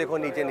ऊपर, वो देखो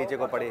नीचे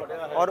को पड़े,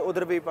 और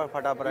उधर भी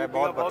फटा पड़ा है,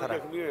 बहुत पत्थर है,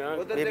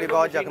 ये भी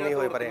बहुत जख्मी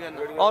हुए पड़े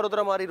हैं। और उधर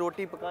हमारी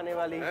रोटी पकाने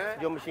वाली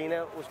जो मशीन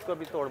है उसको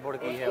भी तोड़ फोड़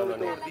की है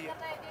उन्होंने।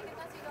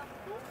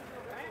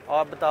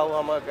 आप बताओ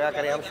हम क्या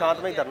करें, हम शांत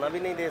में धरना भी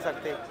नहीं दे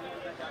सकते।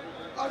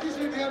 I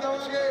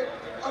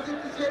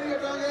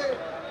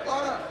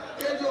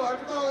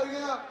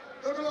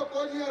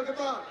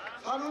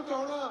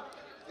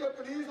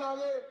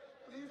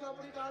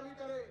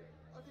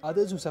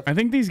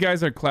think these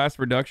guys are class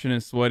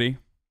reductionists, Sweaty.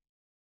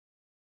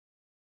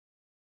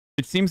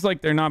 It seems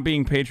like they're not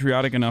being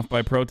patriotic enough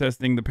by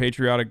protesting the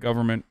patriotic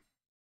government.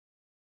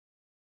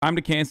 Time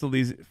to cancel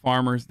these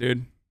farmers,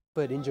 dude.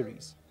 But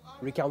injuries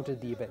recounted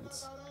the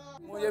events.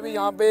 I'm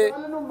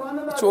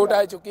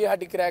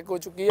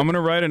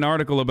gonna write an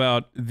article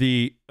about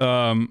the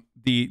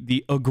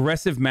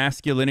aggressive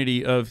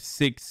masculinity of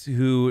Sikhs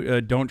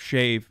who don't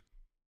shave,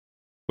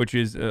 which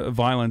is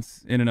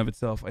violence in and of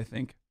itself, I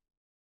think.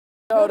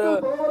 और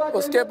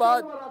उसके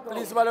बाद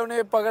police वालों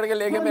ने पकड़ के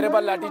लेके मेरे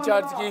पास लाठी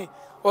चार्ज की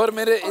और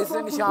मेरे इस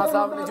निशान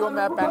साहब ने जो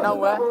मैं पहना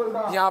हुआ है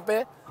यहाँ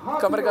पे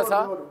कमर कसा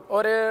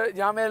और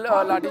यहाँ में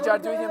लाठी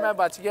चार्ज हुई, मैं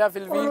बच गया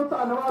फिर भी।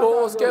 तो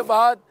उसके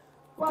बाद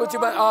कुछ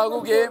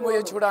आगू गए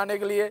मुझे छुड़ाने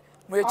के लिए,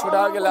 मुझे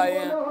छुड़ा के लाए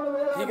हैं,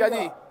 ठीक है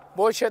जी।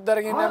 बहुत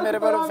शद्दरगी ने मेरे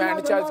पर फैंड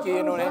चार्ज किए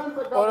इन्होंने,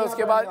 और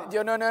उसके बाद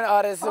जिन्होंने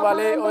आरएस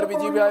वाले और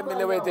बीजेपी वाले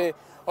मिले हुए थे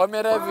और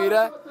मेरा वीर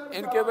है,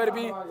 इनके पर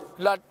भी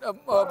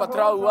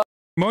पथराव हुआ।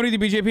 Modi, the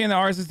BJP, and the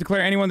RSS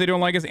declare anyone they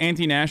don't like as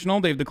anti-national.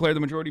 They've declared the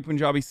majority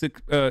Punjabi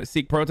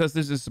Sikh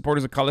protesters as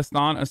supporters of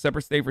Khalistan, a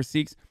separate state for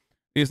Sikhs.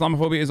 The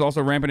Islamophobia is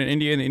also rampant in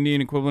India, and the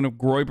Indian equivalent of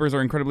Groypers are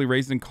incredibly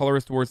racist and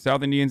colorist towards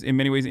South Indians. In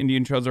many ways,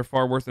 Indian Chuds are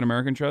far worse than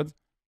American Chuds.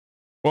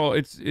 Well,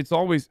 it's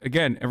always,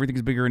 again,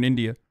 everything's bigger in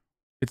India.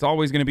 It's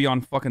always going to be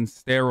on fucking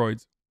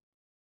steroids.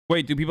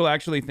 Wait, do people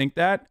actually think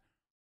that?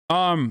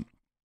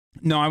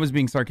 No, I was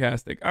being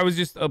sarcastic. I was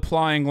just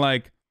applying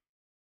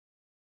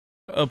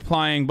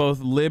both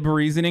lib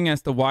reasoning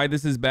as to why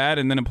this is bad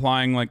and then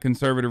applying like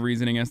conservative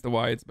reasoning as to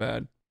why it's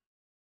bad.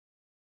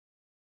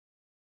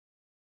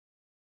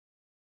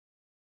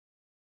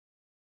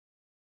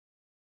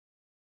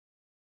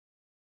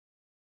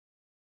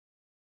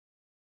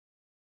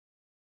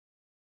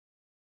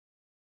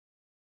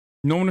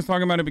 No one is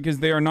talking about it because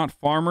they are not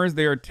farmers.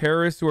 They are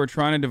terrorists who are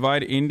trying to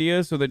divide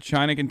India so that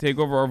China can take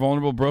over our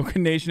vulnerable,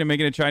 broken nation and make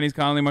it a Chinese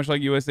colony, much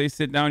like USA.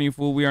 Sit down, you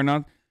fool. We are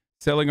not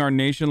selling our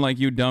nation like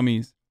you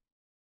dummies.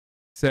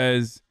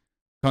 Says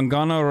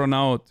Kangana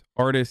Ranaut,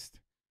 artist.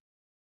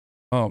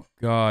 Oh,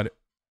 God.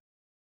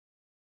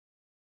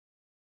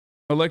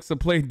 Alexa,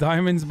 play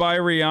Diamonds by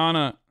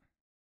Rihanna.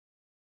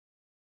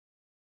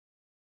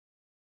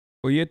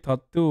 Oh, yeah,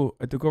 Tatu.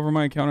 I took over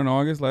my account in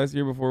August last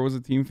year before it was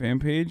a team fan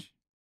page.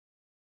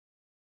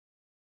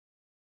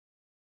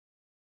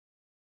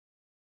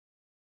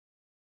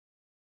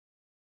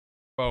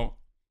 Oh.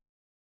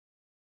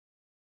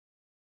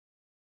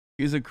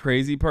 She's a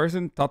crazy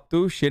person.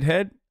 Tatu,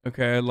 shithead.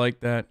 Okay, I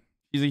like that.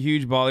 She's a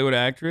huge Bollywood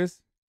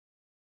actress.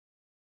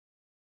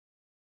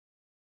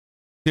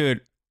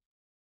 Dude.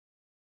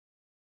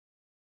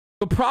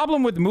 The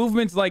problem with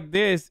movements like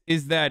this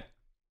is that,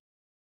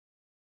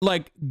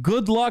 like,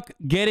 good luck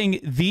getting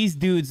these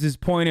dudes'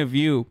 point of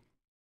view.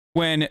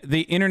 when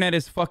the internet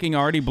is fucking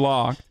already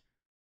blocked,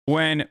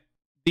 when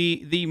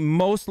the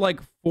most like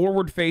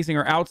forward-facing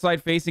or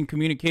outside-facing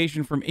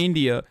communication from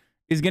India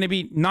is going to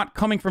be not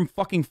coming from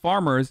fucking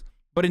farmers,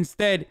 but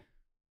instead,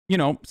 you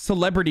know,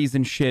 celebrities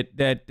and shit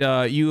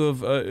that you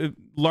have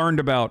learned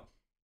about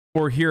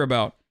or hear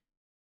about.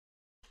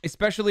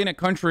 Especially in a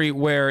country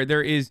where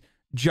there is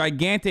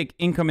gigantic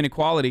income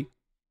inequality,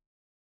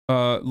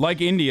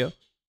 like India,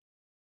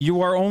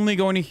 you are only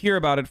going to hear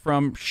about it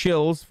from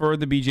shills for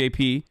the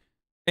BJP,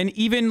 and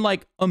even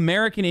like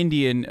American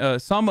Indian,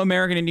 some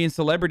American Indian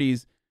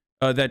celebrities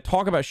that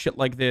talk about shit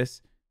like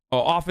this,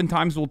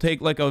 oftentimes will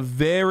take like a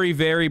very,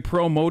 very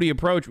pro-Modi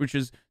approach, which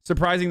is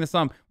surprising to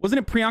some. Wasn't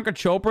it Priyanka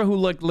Chopra who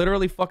like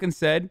literally fucking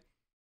said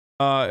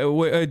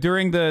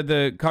during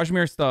the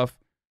Kashmir stuff?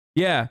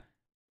 Yeah.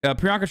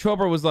 Priyanka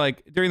Chopra was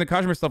like, during the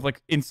Kashmir stuff,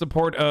 like in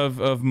support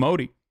of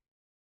Modi.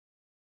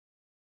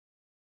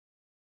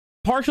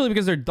 Partially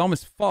because they're dumb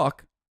as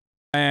fuck.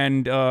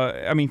 And,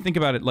 I mean, think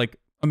about it. Like,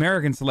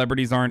 American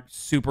celebrities aren't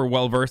super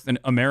well-versed in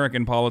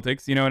American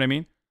politics. You know what I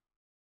mean?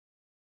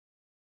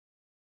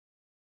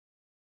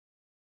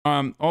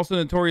 Also,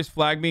 the notorious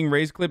flag being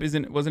raised clip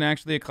wasn't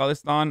actually a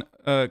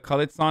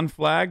Khalistan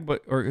flag,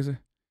 but, or is it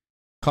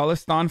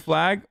Khalistan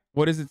flag?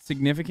 What is its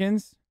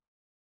significance?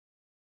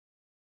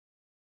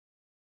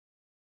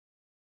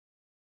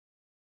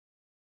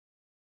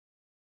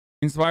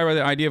 Inspired by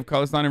the idea of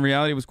Khalistan, in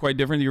reality, it was quite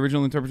different. The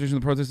original interpretation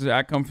of the protesters'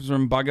 act comes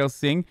from Bhagat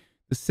Singh,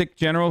 the Sikh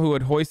general who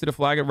had hoisted a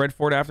flag at Red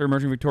Fort after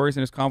emerging victorious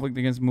in his conflict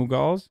against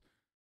Mughals.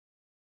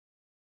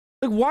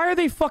 Like, why are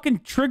they fucking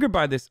triggered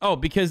by this? Oh,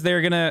 because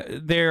they're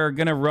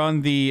gonna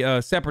run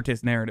the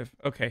separatist narrative.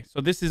 Okay, so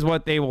this is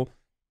what they will.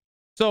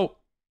 So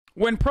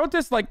when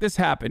protests like this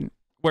happen,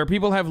 where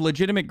people have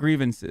legitimate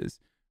grievances,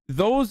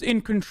 those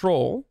in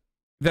control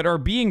that are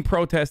being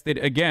protested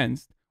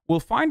against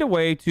will find a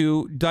way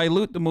to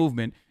dilute the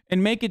movement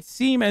and make it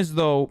seem as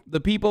though the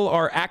people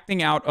are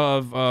acting out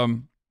of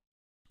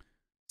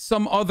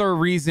some other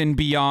reason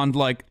beyond,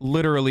 like,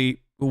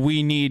 literally,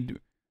 we need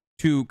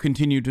to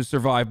continue to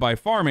survive by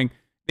farming.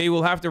 They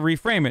will have to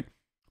reframe it.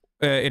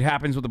 It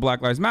happens with the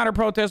Black Lives Matter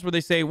protests where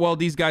they say, well,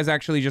 these guys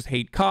actually just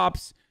hate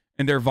cops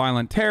and they're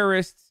violent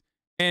terrorists.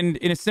 And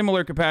in a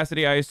similar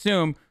capacity, I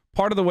assume,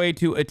 part of the way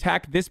to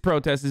attack this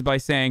protest is by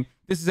saying,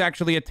 this is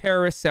actually a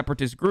terrorist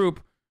separatist group.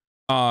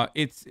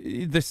 It's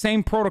the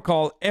same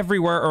protocol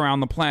everywhere around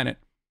the planet.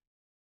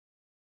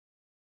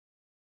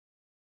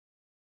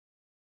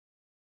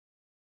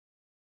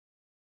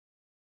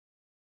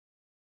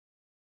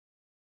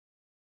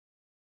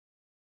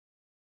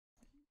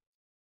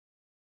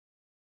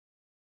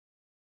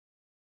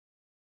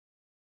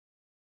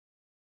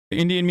 The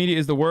Indian media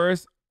is the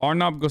worst.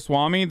 Arnab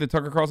Goswami, the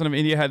Tucker Carlson of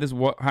India, had his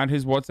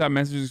WhatsApp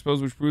messages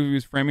exposed, which proved he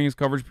was framing his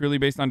coverage purely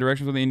based on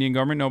directions from the Indian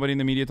government. Nobody in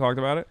the media talked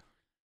about it.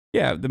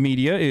 Yeah, the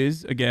media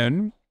is,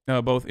 again,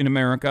 both in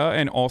America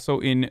and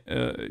also in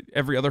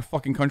every other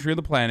fucking country of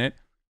the planet,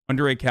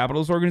 under a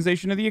capitalist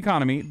organization of the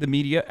economy. The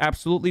media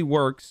absolutely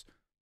works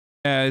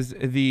as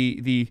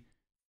the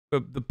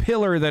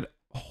pillar that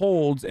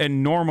holds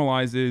and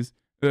normalizes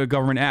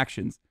government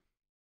actions.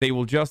 They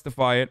will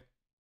justify it.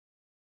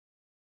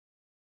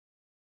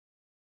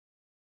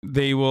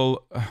 They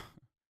will.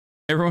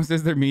 Everyone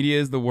says their media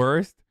is the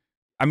worst.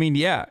 I mean,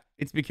 yeah,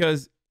 it's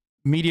because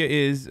media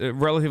is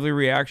relatively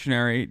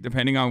reactionary,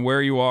 depending on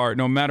where you are,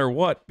 no matter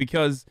what.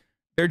 Because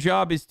their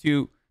job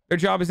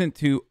isn't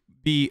to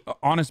be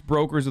honest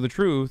brokers of the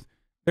truth.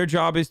 Their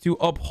job is to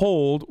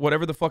uphold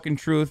whatever the fucking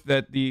truth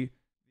that the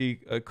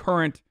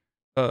current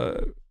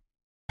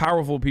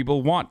powerful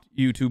people want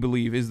you to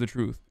believe is the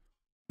truth.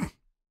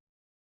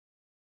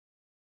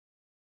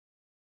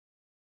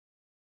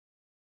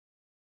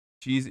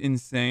 She's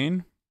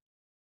insane.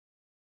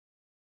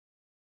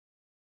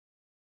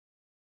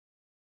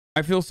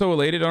 I feel so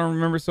elated. I don't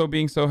remember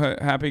being so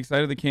happy,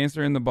 excited. The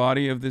cancer in the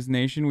body of this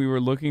nation we were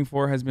looking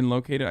for has been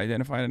located,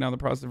 identified, and now the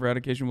process of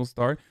eradication will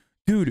start.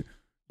 Dude,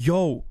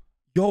 yo,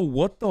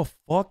 what the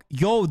fuck?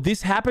 Yo,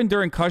 this happened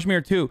during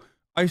Kashmir too.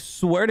 I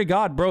swear to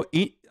God, bro.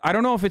 I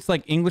don't know if it's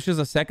like English as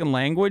a second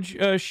language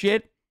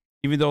shit,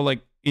 even though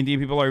like Indian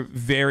people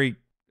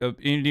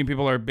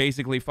are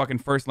basically fucking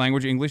first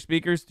language English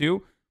speakers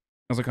too,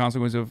 as a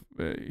consequence of,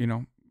 you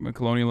know,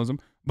 colonialism.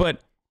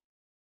 But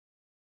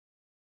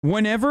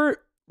whenever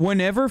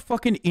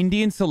fucking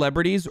Indian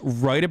celebrities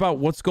write about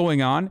what's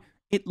going on,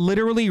 it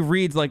literally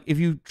reads like, if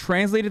you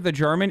translated the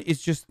German,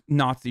 it's just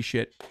Nazi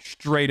shit.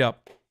 Straight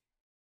up.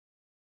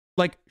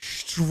 Like,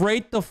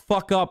 straight the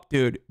fuck up,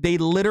 dude. They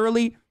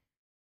literally,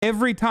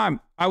 every time.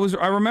 I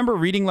remember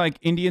reading like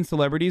Indian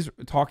celebrities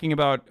talking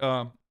about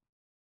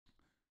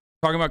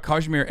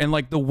Kashmir, and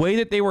like the way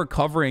that they were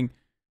covering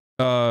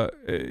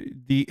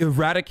the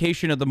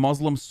eradication of the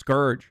Muslim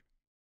scourge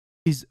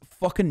is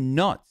fucking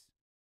nuts.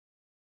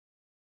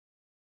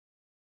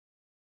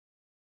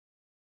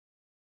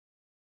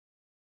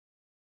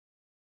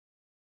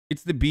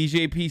 It's the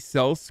BJP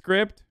sell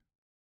script.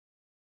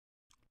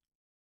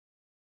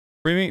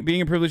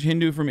 Being a privileged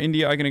Hindu from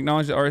India, I can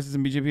acknowledge that RSS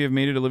and BJP have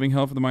made it a living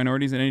hell for the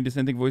minorities, and any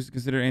dissenting voice is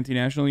considered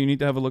anti-national. You need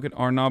to have a look at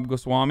Arnab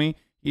Goswami.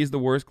 He is the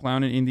worst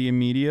clown in Indian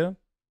media.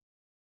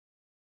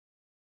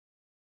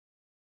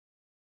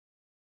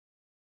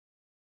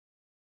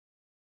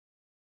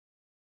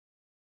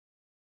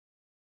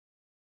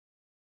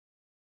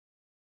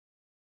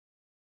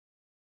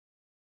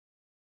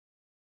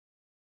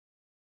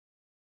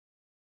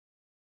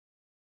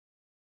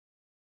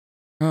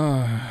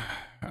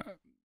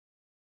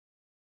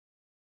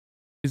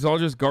 It's all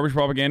just garbage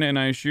propaganda, and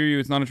I assure you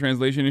it's not a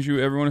translation issue.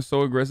 Everyone is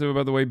so aggressive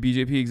about the way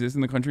BJP exists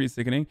in the country. It's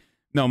sickening.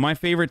 No, my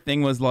favorite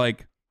thing was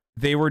like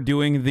they were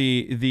doing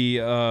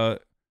the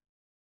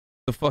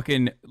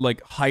fucking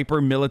like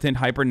hyper militant,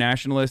 hyper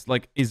nationalist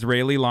like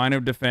Israeli line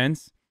of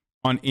defense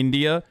on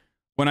India.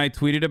 When I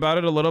tweeted about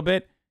it a little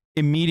bit,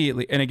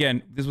 immediately, and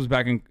again, this was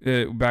back when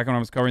I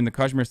was covering the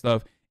Kashmir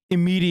stuff.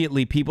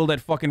 Immediately, people that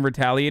fucking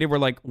retaliated were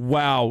like,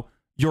 "Wow,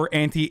 your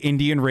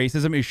anti-Indian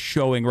racism is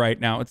showing right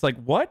now." It's like,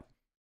 what?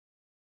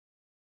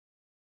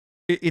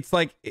 It's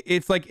like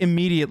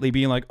immediately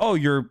being like, "Oh,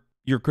 you're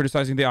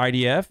criticizing the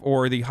IDF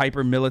or the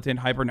hyper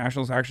militant, hyper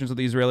nationalist actions of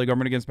the Israeli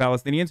government against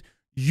Palestinians.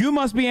 You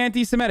must be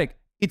anti-Semitic."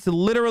 It's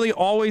literally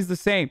always the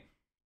same.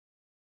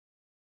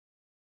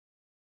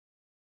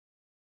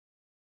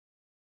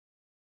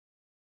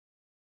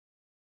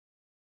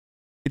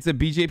 It's a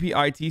BJP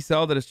IT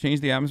cell that has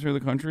changed the atmosphere of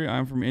the country.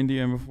 I'm from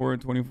India, and before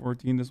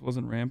 2014, this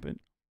wasn't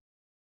rampant.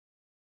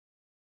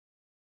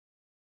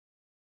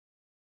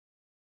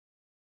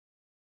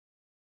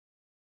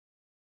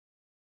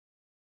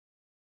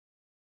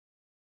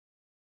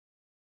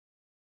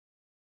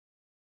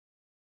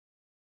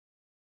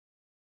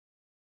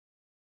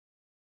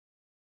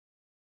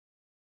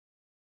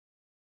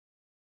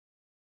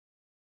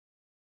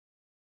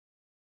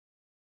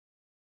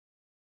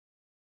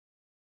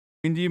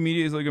 India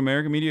media is like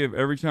American media. If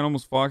every channel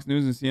was Fox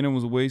News and CNN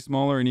was way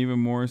smaller and even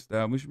more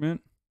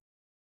establishment.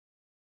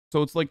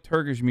 So it's like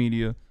Turkish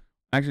media.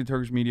 Actually,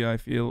 Turkish media, I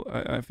feel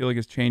like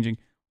it's changing.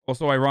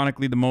 Also,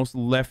 ironically, the most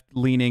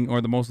left-leaning or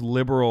the most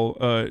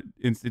liberal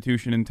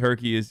institution in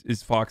Turkey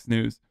is Fox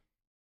News.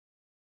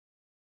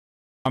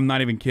 I'm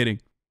not even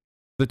kidding.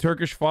 The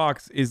Turkish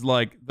Fox is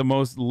like the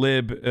most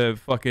lib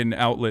fucking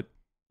outlet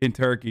in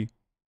Turkey.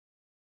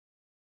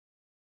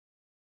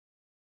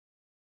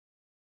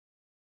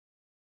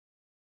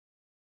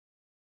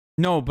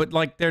 No, but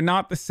like they're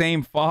not the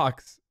same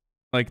Fox.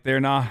 Like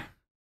they're not.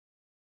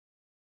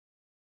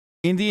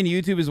 Indian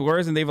YouTube is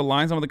worse, and they've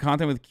aligned some of the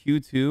content with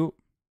Q2.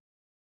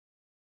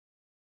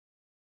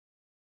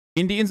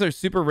 Indians are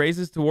super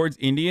racist towards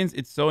Indians.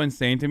 It's so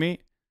insane to me.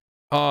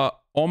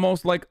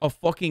 Almost like a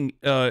fucking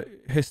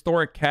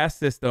historic caste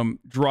system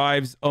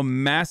drives a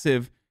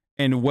massive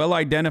and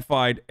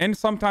well-identified and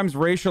sometimes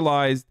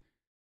racialized.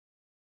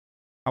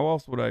 How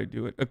else would I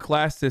do it? A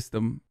class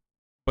system.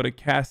 But a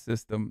caste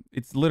system.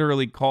 It's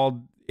literally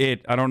called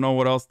it. I don't know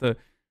what else to.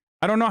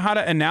 I don't know how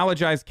to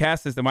analogize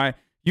caste system.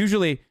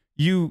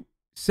 You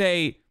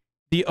say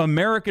the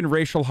American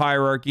racial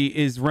hierarchy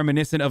is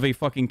reminiscent of a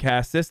fucking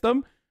caste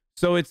system.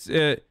 So it's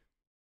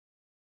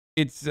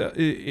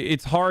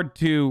hard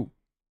to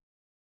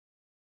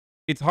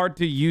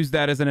use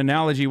that as an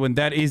analogy when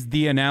that is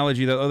the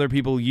analogy that other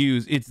people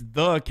use. It's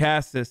the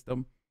caste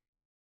system.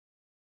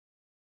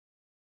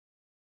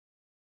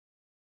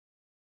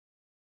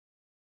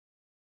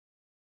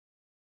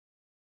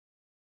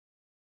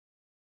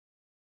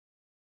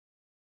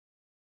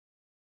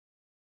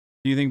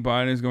 Do you think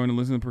Biden is going to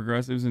listen to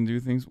progressives and do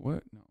things?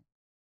 What? No.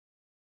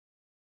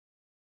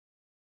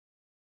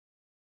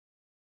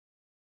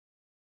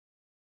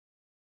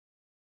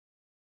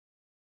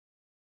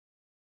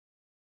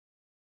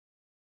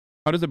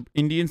 How does the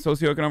Indian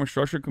socioeconomic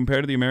structure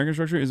compare to the American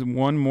structure? Is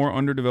one more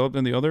underdeveloped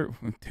than the other?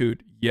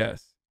 Dude,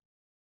 yes.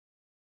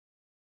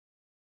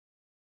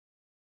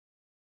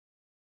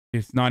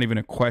 It's not even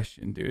a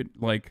question, dude.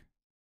 Like,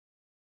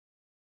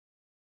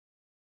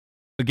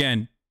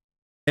 again,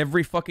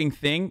 every fucking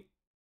thing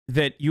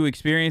that you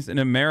experience in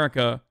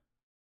America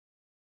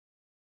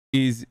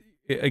is,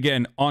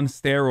 again, on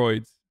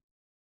steroids.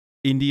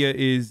 India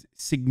is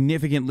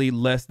significantly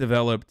less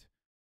developed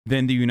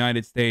than the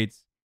United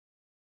States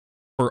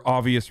for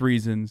obvious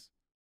reasons.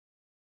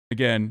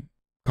 Again,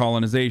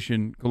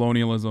 colonization,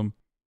 colonialism,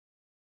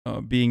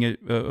 being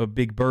a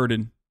big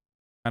burden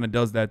kind of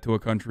does that to a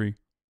country.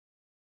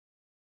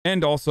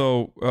 And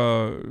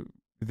also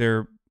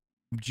their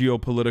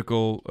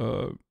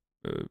geopolitical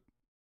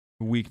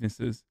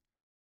weaknesses.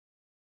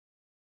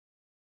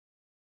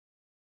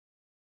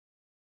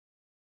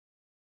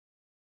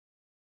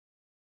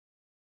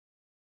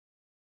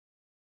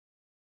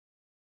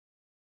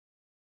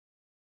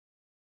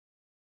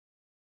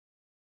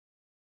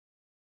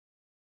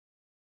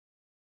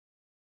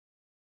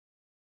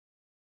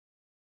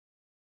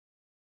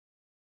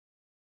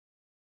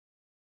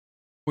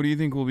 What do you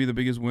think will be the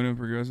biggest win if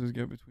progressives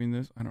get between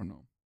this? I don't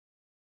know.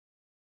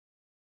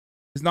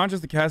 It's not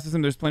just the caste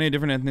system. There's plenty of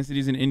different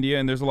ethnicities in India,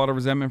 and there's a lot of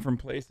resentment from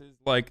places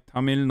like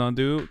Tamil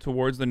Nadu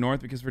towards the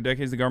north, because for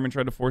decades the government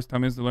tried to force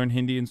Tamils to learn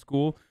Hindi in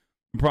school.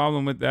 The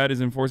problem with that is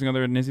enforcing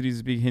other ethnicities to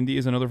speak Hindi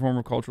is another form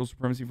of cultural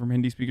supremacy from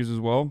Hindi speakers as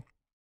well.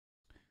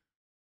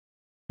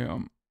 Yeah.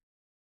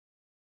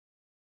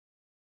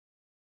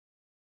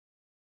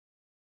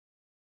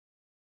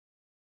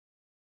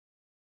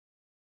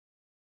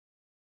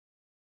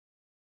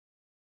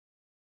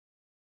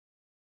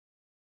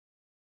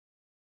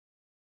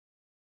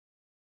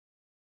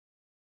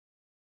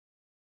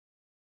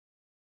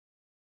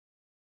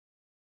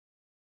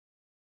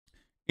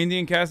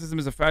 Indian caste system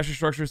is a fascist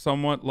structure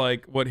somewhat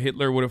like what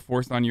Hitler would have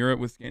forced on Europe,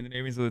 with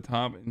Scandinavians at the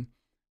top and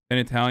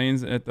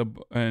Italians at the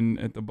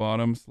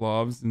bottom,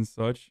 Slavs and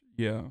such.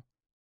 Yeah.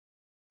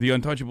 The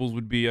untouchables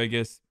would be, I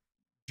guess,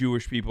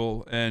 Jewish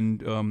people and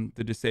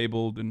the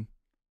disabled. And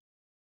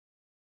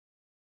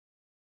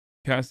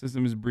caste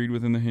system is breed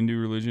within the Hindu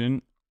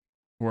religion.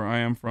 Where I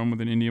am from,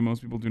 within India,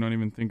 most people do not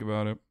even think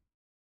about it.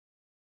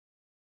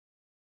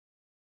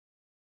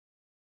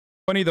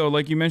 Funny though,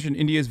 like you mentioned,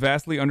 India is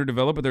vastly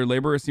underdeveloped, but their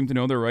laborers seem to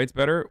know their rights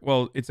better.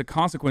 Well, it's a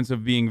consequence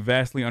of being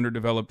vastly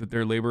underdeveloped that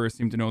their laborers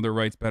seem to know their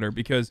rights better,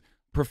 because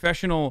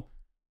professional,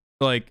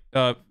 like,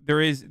 there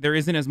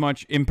isn't as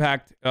much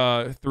impact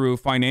through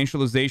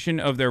financialization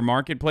of their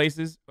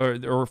marketplaces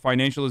or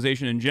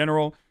financialization in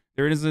general.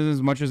 There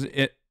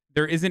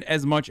isn't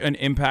as much an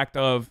impact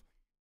of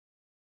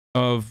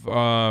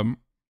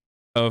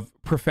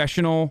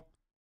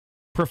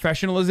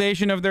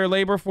professionalization of their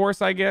labor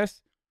force, I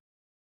guess.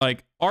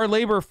 Like, our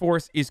labor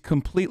force is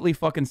completely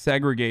fucking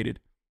segregated.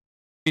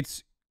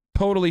 It's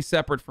totally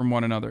separate from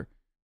one another.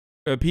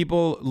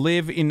 People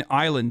live in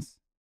islands.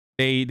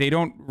 They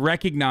don't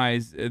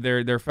recognize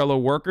their fellow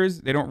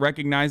workers. They don't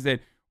recognize that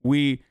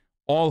we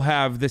all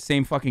have the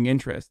same fucking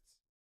interests,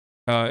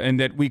 and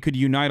that we could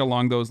unite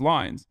along those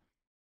lines.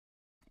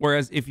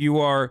 Whereas if you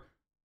are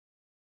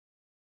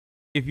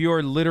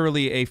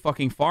literally a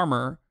fucking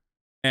farmer,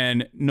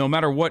 and no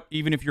matter what,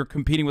 even if you're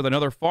competing with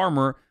another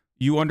farmer,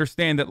 you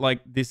understand that, like,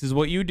 this is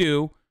what you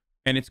do,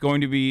 and it's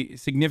going to be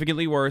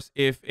significantly worse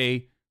if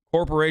a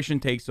corporation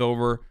takes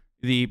over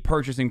the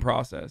purchasing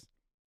process.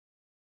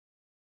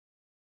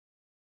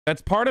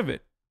 That's part of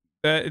it.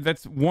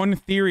 That's one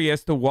theory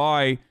as to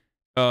why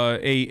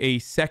a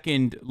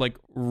second, like,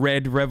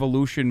 red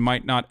revolution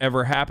might not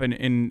ever happen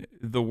in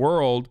the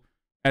world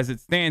as it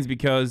stands,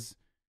 because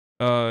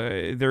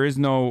there is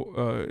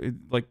no,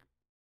 like,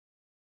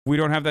 we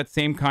don't have that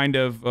same kind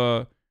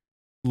of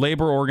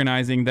labor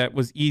organizing that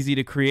was easy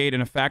to create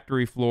in a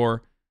factory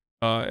floor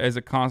as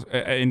a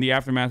in the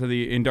aftermath of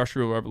the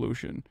Industrial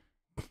Revolution.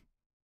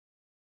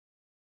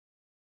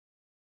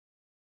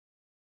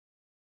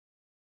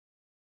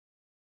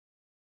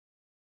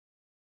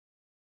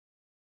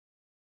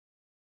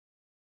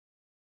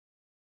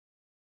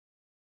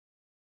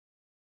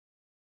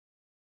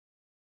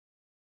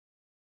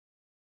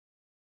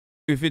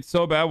 If it's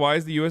so bad, why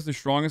is the U.S. the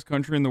strongest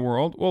country in the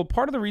world? Well,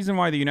 part of the reason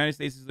why the United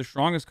States is the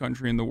strongest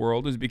country in the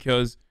world is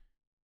because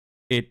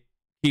it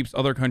keeps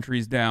other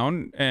countries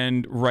down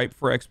and ripe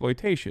for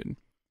exploitation.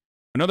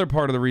 Another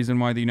part of the reason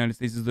why the United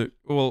States is the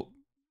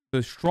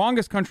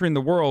strongest country in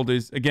the world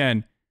is,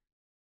 again,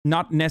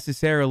 not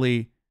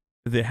necessarily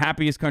the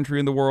happiest country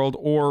in the world,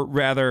 or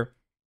rather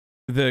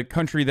the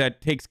country that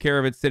takes care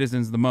of its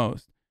citizens the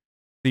most.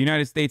 The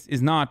United States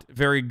is not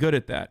very good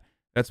at that.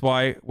 That's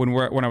why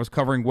when I was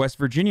covering West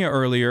Virginia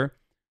earlier,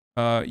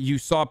 you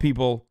saw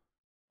people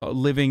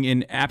living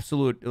in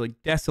absolute,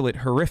 like, desolate,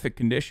 horrific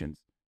conditions.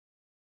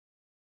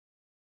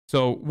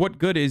 So what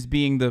good is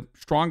being the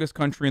strongest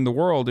country in the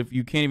world if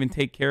you can't even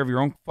take care of your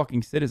own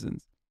fucking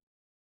citizens?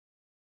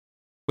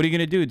 What are you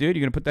going to do, dude?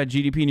 You're going to put that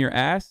GDP in your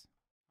ass?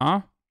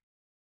 Huh?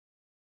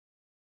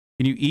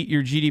 Can you eat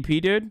your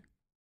GDP, dude?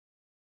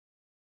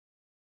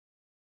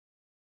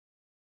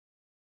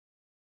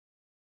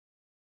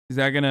 Is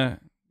that gonna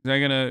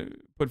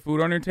put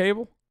food on your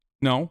table?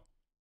 No.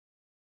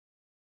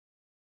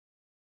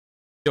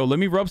 Yo, let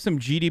me rub some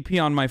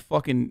GDP on my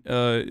fucking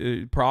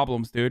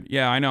problems, dude.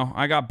 Yeah, I know.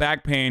 I got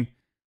back pain.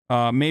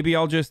 Maybe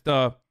I'll just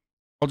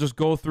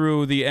go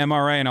through the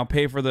MRI and I'll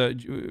pay for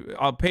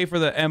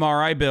the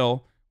MRI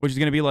bill, which is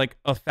gonna be like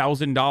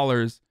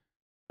 $1,000,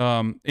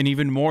 and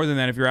even more than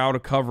that if you're out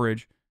of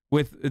coverage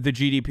with the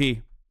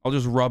GDP. I'll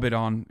just rub it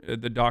on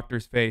the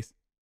doctor's face.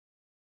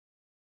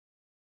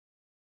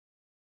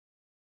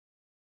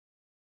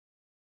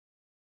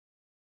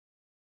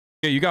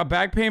 Yeah, you got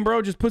back pain,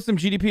 bro? Just put some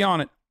GDP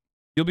on it.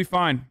 You'll be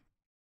fine.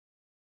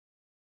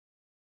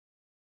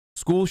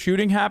 School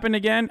shooting happened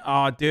again?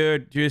 Aw,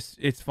 dude,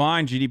 it's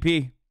fine.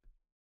 GDP.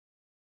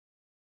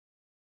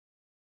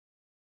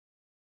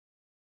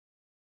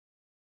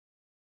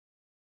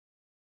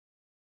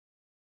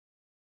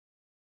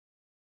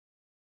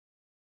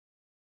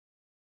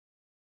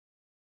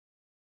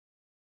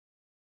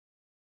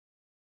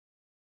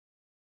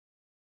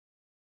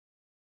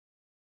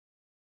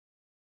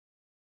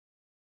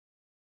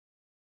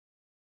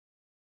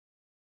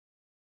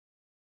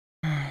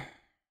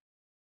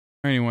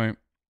 Anyway.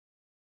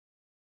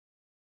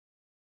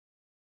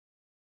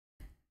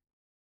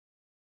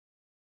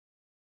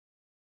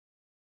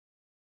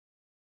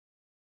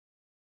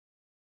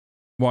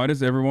 Why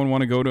does everyone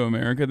want to go to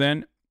America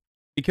then?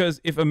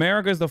 Because if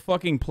America is the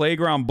fucking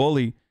playground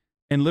bully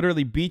and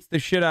literally beats the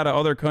shit out of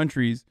other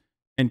countries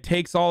and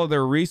takes all of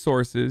their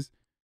resources,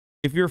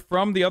 if you're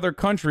from the other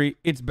country,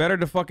 it's better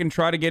to fucking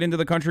try to get into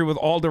the country with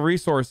all the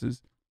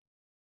resources.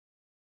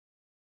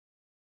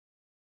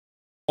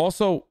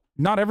 Also,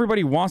 not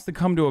everybody wants to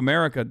come to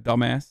America,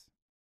 dumbass.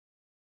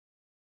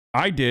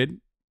 I did.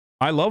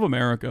 I love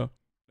America.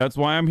 That's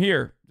why I'm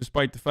here,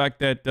 despite the fact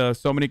that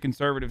so many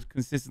conservatives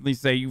consistently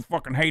say, you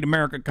fucking hate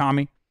America,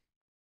 commie.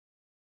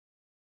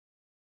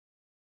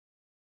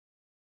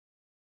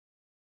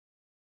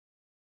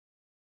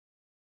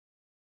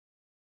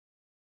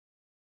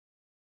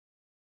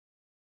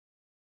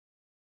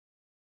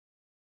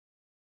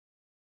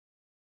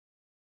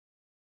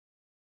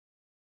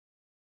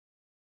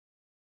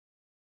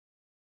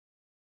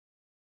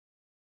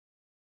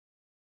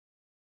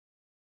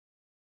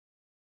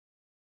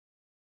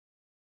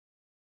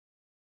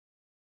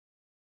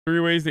 Three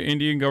ways the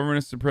Indian government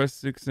has suppressed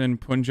Sikhs in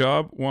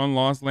Punjab. One,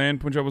 lost land.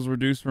 Punjab was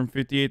reduced from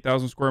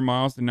 58,000 square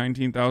miles to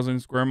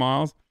 19,000 square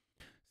miles.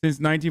 Since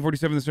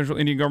 1947, the central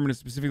Indian government has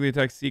specifically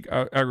attacked Sikh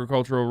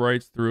agricultural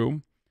rights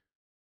through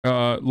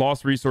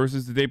lost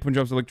resources. Today,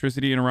 Punjab's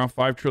electricity and around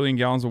 5 trillion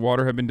gallons of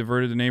water have been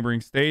diverted to neighboring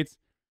states.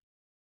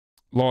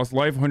 Lost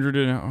life.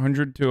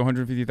 100 to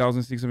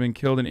 150,000 Sikhs have been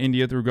killed in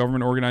India through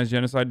government-organized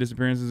genocide,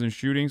 disappearances, and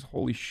shootings.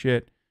 Holy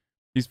shit.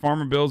 These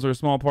farmer bills are a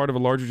small part of a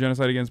larger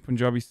genocide against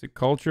Punjabi Sikh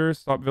culture.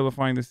 Stop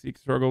vilifying the Sikh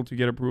struggle to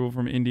get approval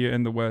from India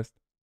and the West.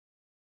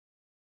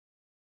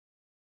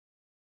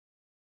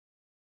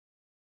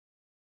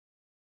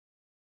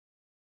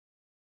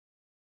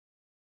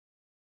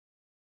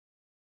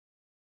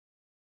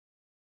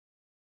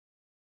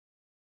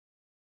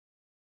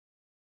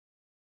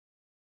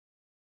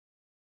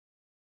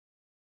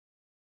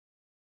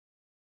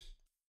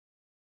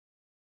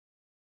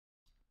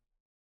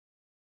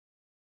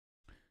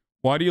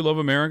 Why do you love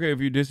America if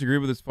you disagree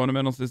with its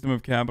fundamental system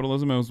of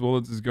capitalism as well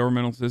as its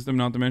governmental system,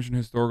 not to mention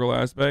historical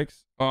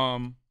aspects?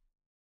 Porn.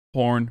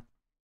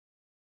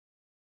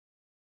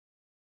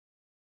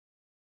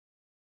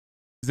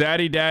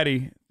 Zaddy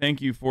Daddy,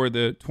 thank you for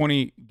the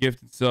 20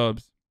 gifted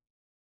subs.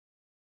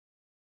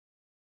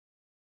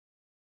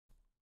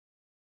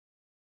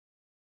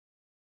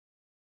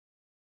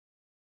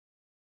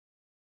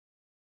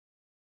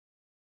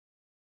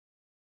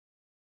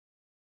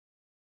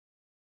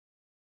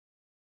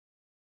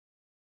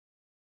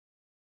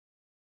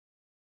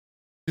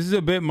 This is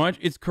a bit much.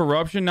 It's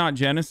corruption, not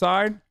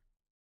genocide.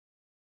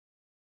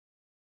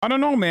 I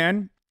don't know,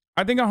 man.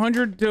 I think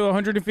 100 to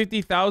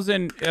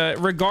 150,000,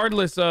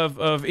 regardless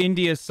of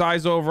India's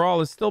size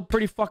overall, is still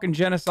pretty fucking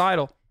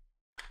genocidal.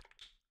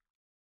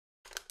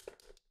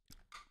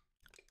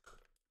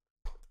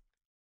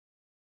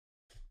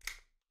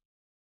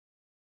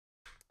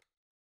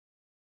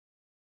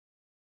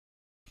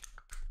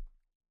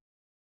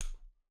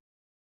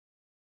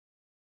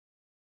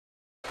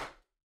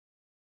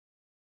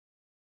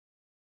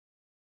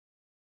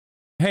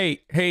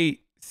 Hey,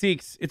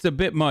 Sikhs, it's a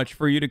bit much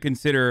for you to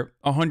consider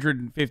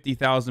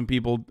 150,000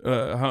 people,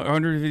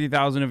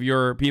 150,000 of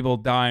your people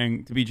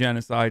dying to be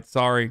genocide.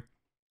 Sorry.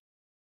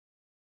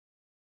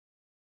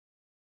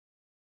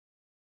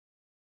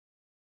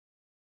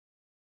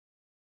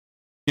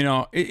 You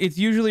know, it's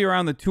usually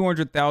around the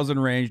 200,000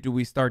 range do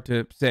we start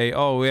to say,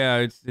 oh, yeah,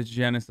 it's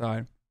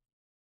genocide.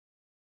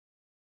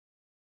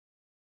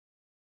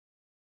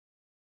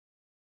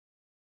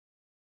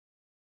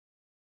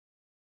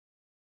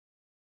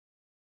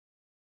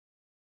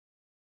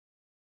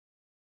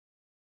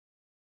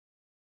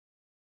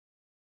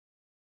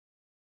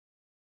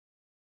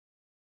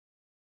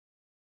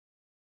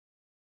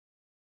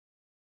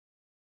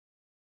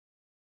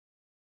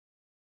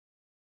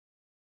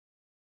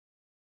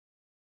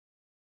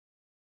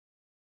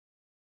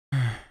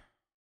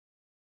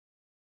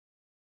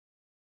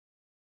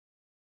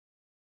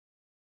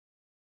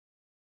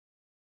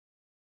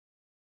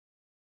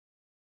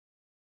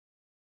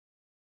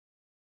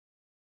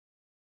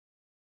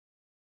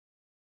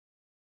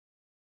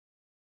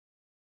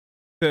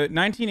 The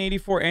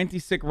 1984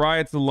 anti-Sikh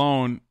riots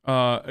alone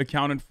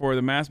accounted for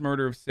the mass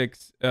murder of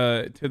Sikhs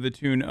to the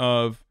tune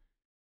of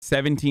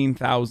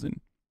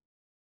 17,000.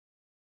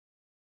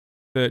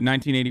 The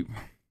 1980...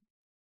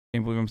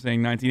 can't believe I'm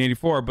saying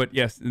 1984, but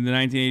yes, in the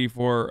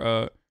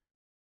 1984...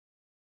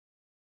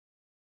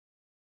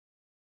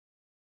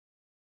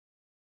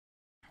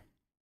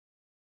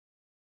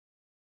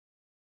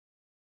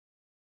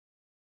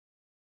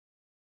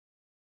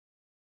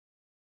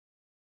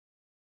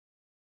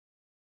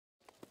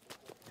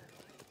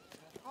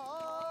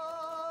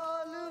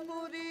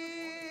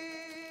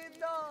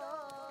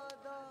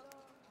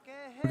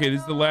 Okay,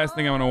 this is the last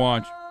thing I want to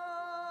watch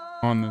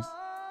on this.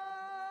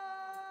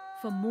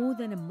 For more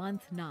than a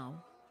month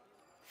now,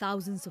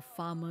 thousands of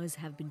farmers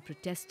have been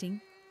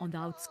protesting on the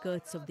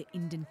outskirts of the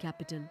Indian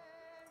capital,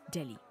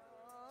 Delhi.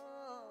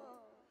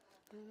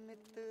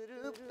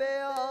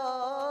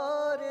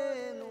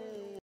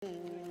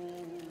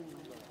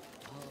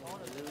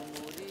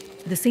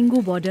 The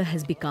Singhu border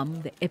has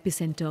become the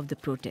epicenter of the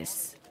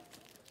protests.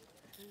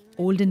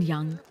 Old and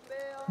young,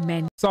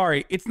 men.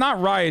 Sorry, it's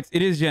not riots.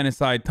 It is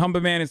genocide.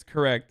 Tumba Man is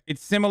correct.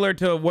 It's similar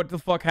to what the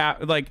fuck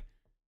happened. Like,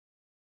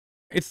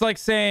 it's like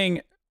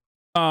saying,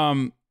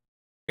 the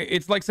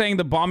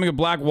bombing of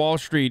Black Wall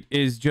Street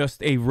is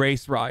just a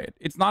race riot.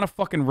 It's not a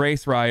fucking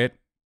race riot.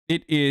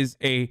 It is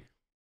a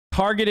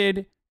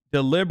targeted,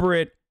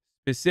 deliberate,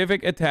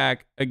 specific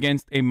attack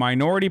against a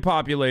minority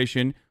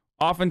population,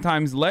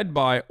 oftentimes led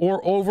by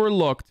or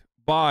overlooked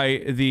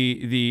by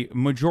the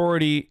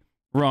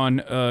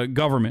majority-run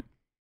government.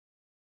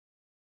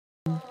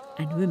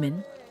 And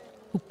women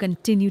who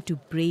continue to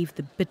brave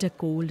the bitter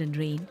cold and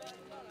rain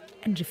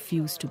and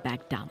refuse to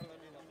back down.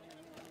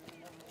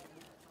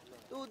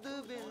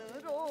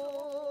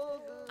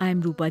 I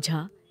am Rupa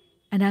Jha,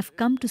 and I've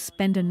come to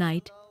spend a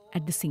night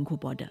at the Singhu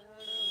border.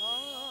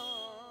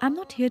 I'm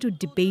not here to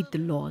debate the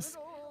laws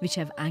which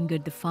have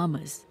angered the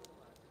farmers.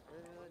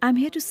 I'm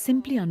here to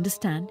simply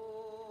understand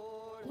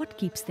what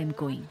keeps them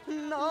going.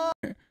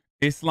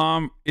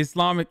 Islam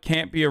it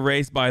can't be a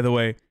race, by the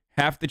way.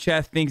 Half the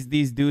chat thinks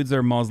these dudes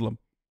are Muslim.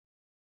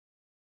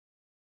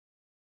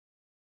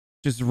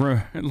 Just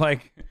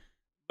like,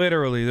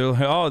 literally, they're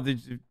like, oh, the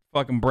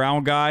fucking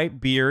brown guy,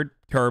 beard,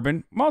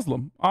 turban,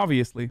 Muslim,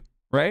 obviously,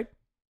 right?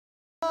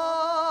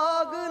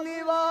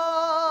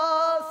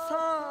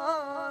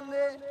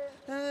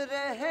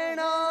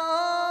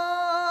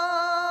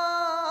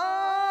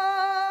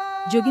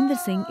 Joginder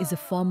Singh is a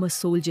former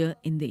soldier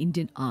in the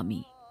Indian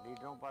Army.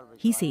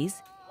 He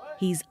says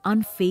he is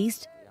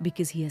unfazed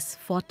because he has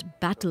fought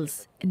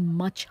battles in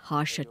much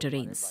harsher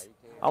terrains.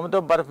 हम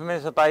तो बर्फ में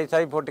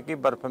 27 foot की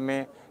बर्फ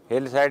में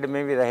hill side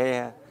में भी रहे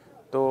हैं,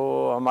 तो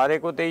हमारे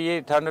को तो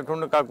ये ठंड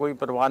ठुंड का कोई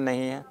परवाह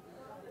नहीं है,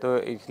 तो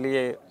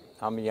इसलिए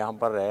हम यहाँ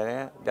पर रह रहे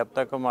हैं. जब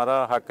तक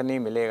हमारा हक नहीं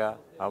मिलेगा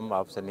हम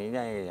वापस नहीं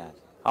जाएंगे यहाँ से.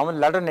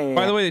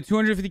 By the way, the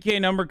 250K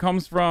number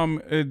comes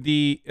from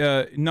the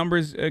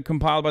numbers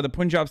compiled by the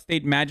Punjab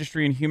State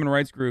Magistracy and Human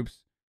Rights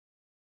Groups,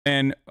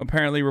 and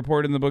apparently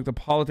reported in the book The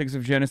Politics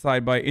of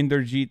Genocide by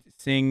Inderjeet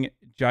Singh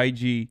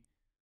Jaiji.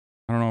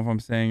 I don't know if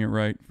I'm saying it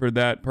right, for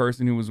that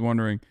person who was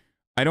wondering.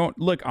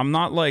 I'm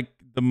not like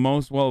the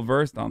most well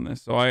versed on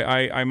this, so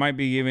I might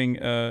be giving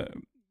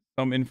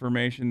some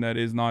information that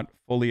is not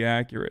fully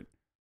accurate.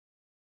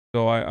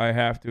 So I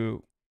have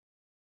to.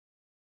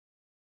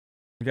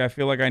 I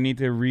feel like I need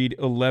to read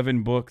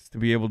 11 books to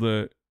be able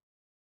to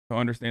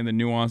understand the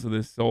nuance of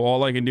this. So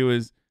all I can do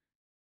is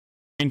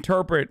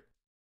interpret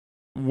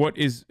what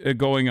is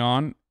going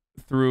on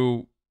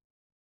through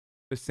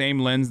the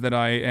same lens that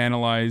I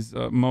analyze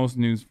most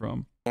news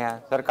from.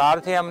 सरकार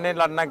से हमने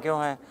लड़ना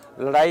क्यों है?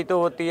 लड़ाई तो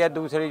होती है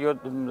दूसरे जो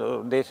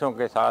देशों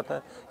के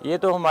साथ. ये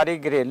तो हमारी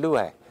घरेलू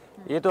है.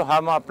 ये तो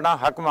हम अपना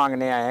हक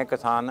मांगने आए हैं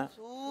किसान.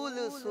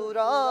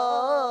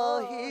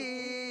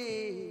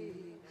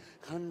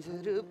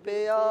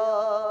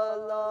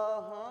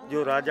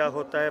 जो राजा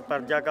होता है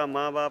प्रजा का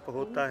माँ बाप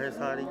होता है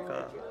सारी का,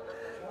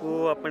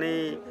 वो अपनी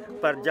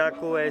प्रजा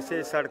को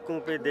ऐसे सड़कों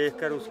पे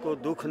देखकर उसको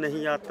दुख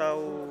नहीं आता,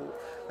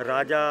 वो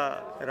राजा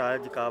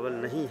राज काबिल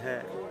नहीं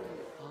है.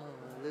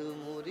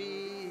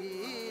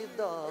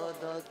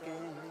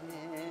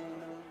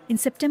 In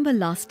September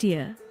last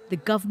year, the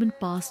government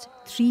passed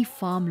 3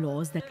 farm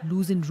laws that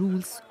loosen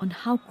rules on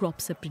how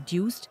crops are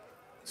produced,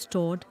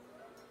 stored,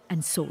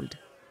 and sold.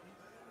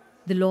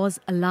 The laws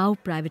allow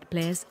private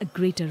players a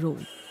greater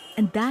role,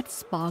 and that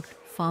sparked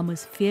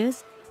farmers'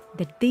 fears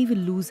that they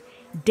will lose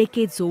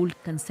decades-old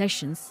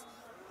concessions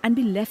and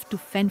be left to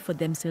fend for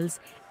themselves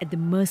at the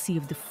mercy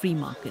of the free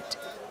market.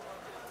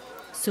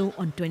 So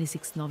on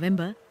 26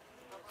 November,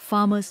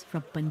 farmers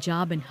from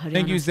Punjab and Haryana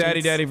Thank you,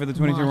 Zaddy Daddy, for the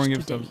 22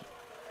 gift subs.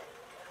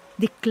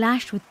 They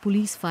clashed with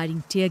police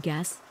firing tear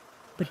gas,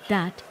 but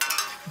that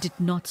did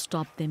not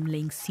stop them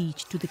laying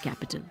siege to the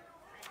capital.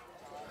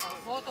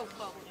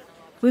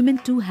 Women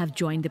too have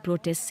joined the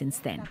protests since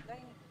then.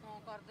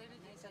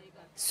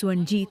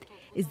 Swarnjeet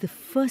is the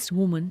first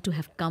woman to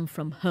have come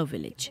from her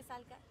village.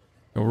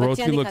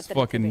 Roti looks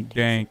fucking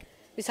dank.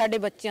 ਸਾਡੇ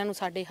ਬੱਚਿਆਂ ਨੂੰ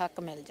ਸਾਡੇ ਹੱਕ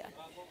ਮਿਲ ਜਾਣ.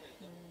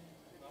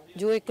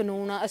 ਜੋ ਇਹ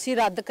ਕਾਨੂੰਨ ਆ ਅਸੀਂ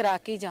ਰੱਦ ਕਰਾ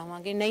ਕੇ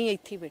ਜਾਵਾਂਗੇ, ਨਹੀਂ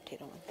ਇੱਥੇ ਬੈਠੇ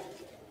ਰਹਾਂਗੇ.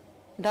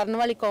 ਡਰਨ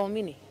ਵਾਲੀ ਕੌਮ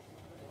ਹੀ ਨਹੀਂ.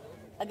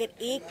 अगर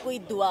एक कोई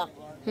दुआ,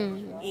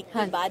 एक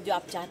कोई बात जो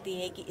आप चाहते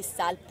हैं कि इस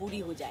साल पूरी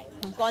हो जाए,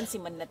 कौन सी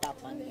मन्नत आप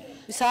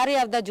मांगेंगे? ਸਾਰੇ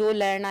ਆਪਦਾ ਜੋ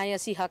ਲੈਣ ਆਏ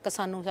ਅਸੀਂ ਹੱਕ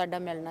ਸਾਨੂੰ ਸਾਡਾ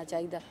ਮਿਲਣਾ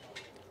ਚਾਹੀਦਾ.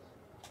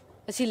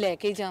 ਅਸੀਂ ਲੈ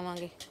ਕੇ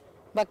ਜਾਵਾਂਗੇ.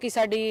 ਬਾਕੀ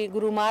ਸਾਡੀ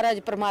ਗੁਰੂ ਮਹਾਰਾਜ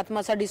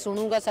ਪ੍ਰਮਾਤਮਾ ਸਾਡੀ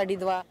ਸੁਣੂਗਾ ਸਾਡੀ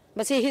ਦੁਆ.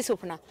 ਬਸ ਇਹੀ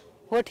ਸੁਪਨਾ.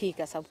 ਹੋ ਠੀਕ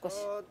ਹੈ ਸਭ ਕੁਝ.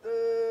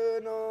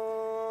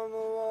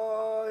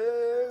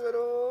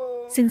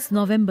 Since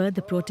November,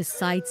 the protest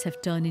sites have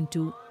turned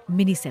into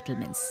mini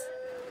settlements.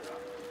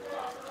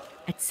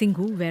 At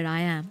Singhu, where I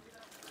am,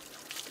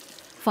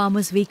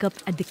 farmers wake up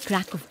at the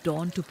crack of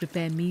dawn to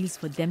prepare meals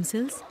for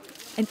themselves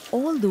and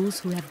all those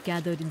who have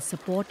gathered in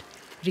support,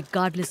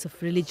 regardless of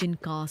religion,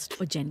 caste,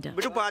 or gender.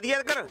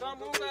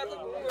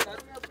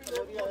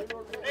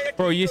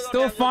 Bro, you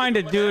still find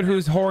a dude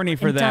who's horny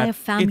for that.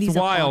 It's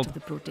wild.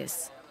 The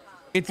protests.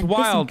 It's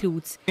wild.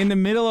 In the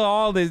middle of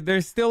all this,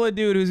 there's still a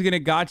dude who's gonna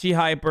gotchi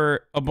hyper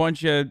a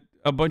bunch of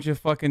a bunch of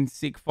fucking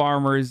Sikh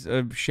farmers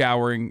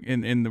showering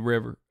in the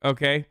river.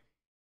 Okay,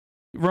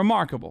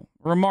 remarkable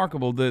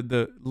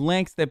the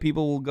lengths that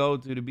people will go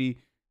to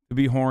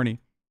be horny.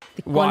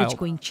 The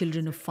college-going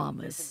children of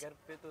farmers.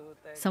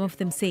 Some of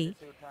them say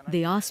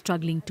they are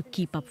struggling to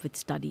keep up with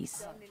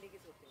studies.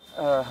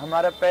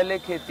 हमारा पहले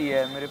खेती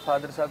है, मेरे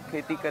father साहब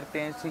खेती करते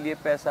हैं, इसीलिए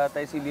पैसा आता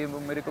है, इसीलिए वो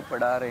मेरे को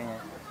पढ़ा रहे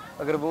हैं.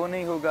 अगर वो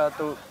नहीं होगा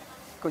तो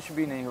कुछ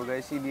भी नहीं होगा,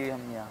 इसीलिए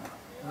हम यहाँ.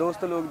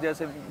 दोस्त लोग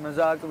जैसे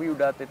मजाक भी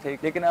उड़ाते थे,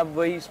 लेकिन अब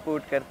वही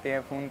सपोर्ट करते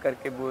हैं, फ़ोन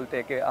करके बोलते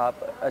हैं कि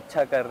आप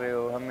अच्छा कर रहे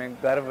हो, हमें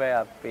गर्व है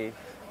आप पे.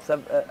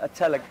 सब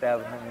अच्छा लगता है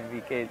अब हमें भी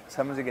कि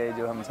समझ गए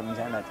जो हम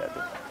समझाना चाहते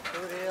थे.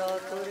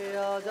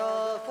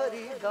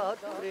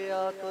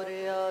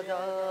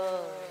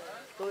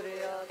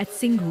 At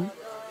Singhu,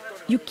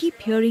 you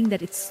keep hearing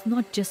that it's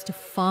not just a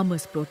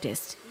farmers'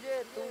 protest,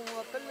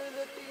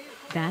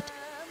 that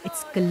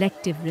it's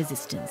collective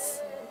resistance.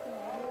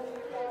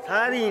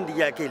 सारी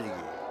इंडिया के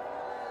लिए,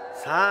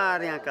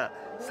 सारे का,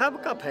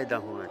 सबका फायदा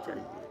होना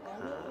चाहिए.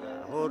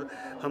 और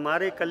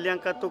हमारे कल्याण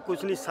का तो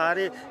कुछ नहीं,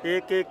 सारे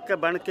एक एक का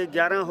बन के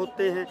 11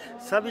 होते हैं,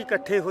 सब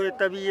इकट्ठे हुए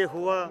तभी ये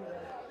हुआ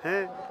है.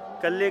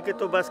 कल्ले के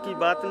तो बस की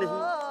बात नहीं.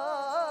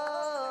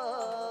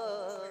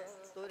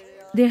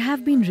 There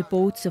have been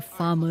reports of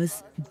farmers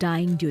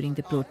dying during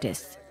the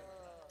protests.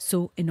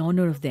 So, in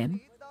honor of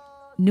them,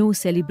 no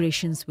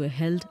celebrations were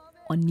held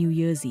on New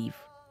Year's Eve.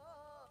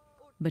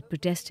 But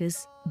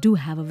protesters do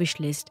have a wish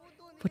list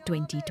for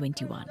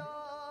 2021.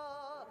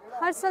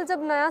 हर साल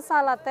जब नया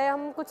साल आता है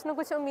हम कुछ ना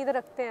कुछ उम्मीद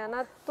रखते हैं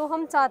ना, तो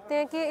हम चाहते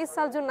हैं कि इस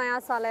साल जो नया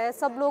साल है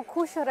सब लोग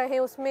खुश रहें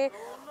उसमें,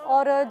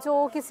 और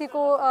जो किसी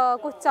को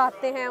कुछ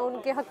चाहते हैं,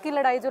 उनके हक की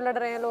लड़ाई जो लड़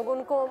रहे हैं लोग,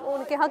 उनको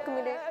उनके हक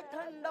मिले.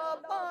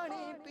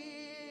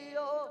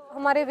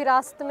 हमारे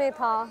विरासत में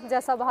था,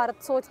 जैसा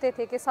भारत सोचते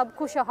थे कि सब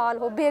खुशहाल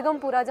हो,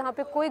 बेगमपुरा जहाँ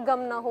पे कोई गम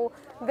ना हो,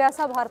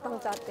 वैसा भारत हम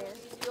चाहते हैं.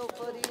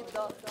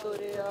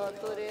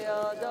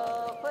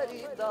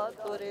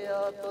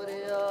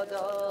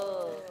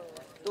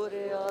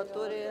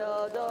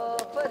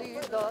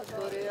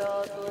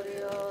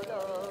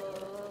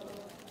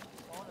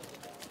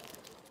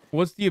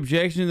 What's the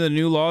objection to the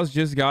new laws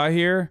just got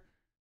here?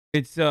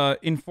 It's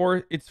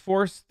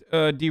forced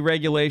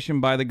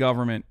deregulation by the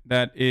government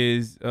that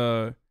is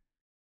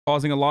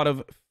causing a lot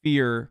of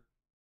fear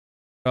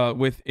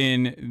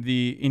within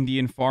the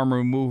Indian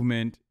farmer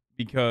movement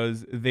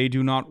because they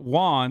do not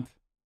want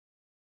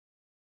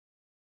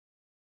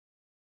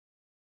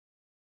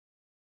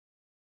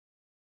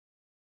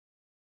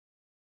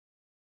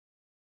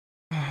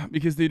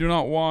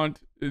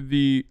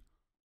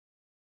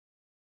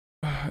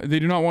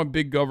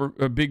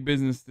big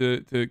business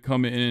to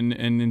come in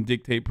and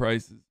dictate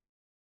prices.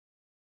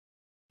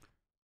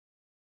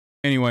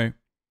 Anyway,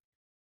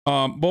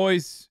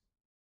 boys,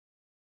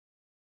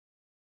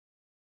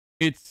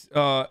 it's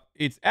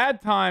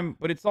ad time,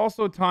 but it's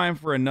also time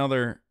for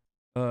another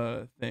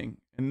thing,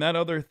 and that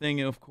other thing,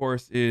 of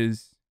course,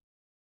 is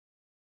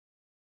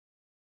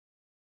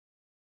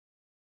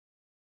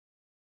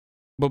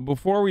but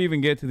before we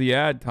even get to the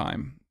ad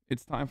time,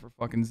 it's time for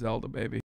fucking Zelda, baby.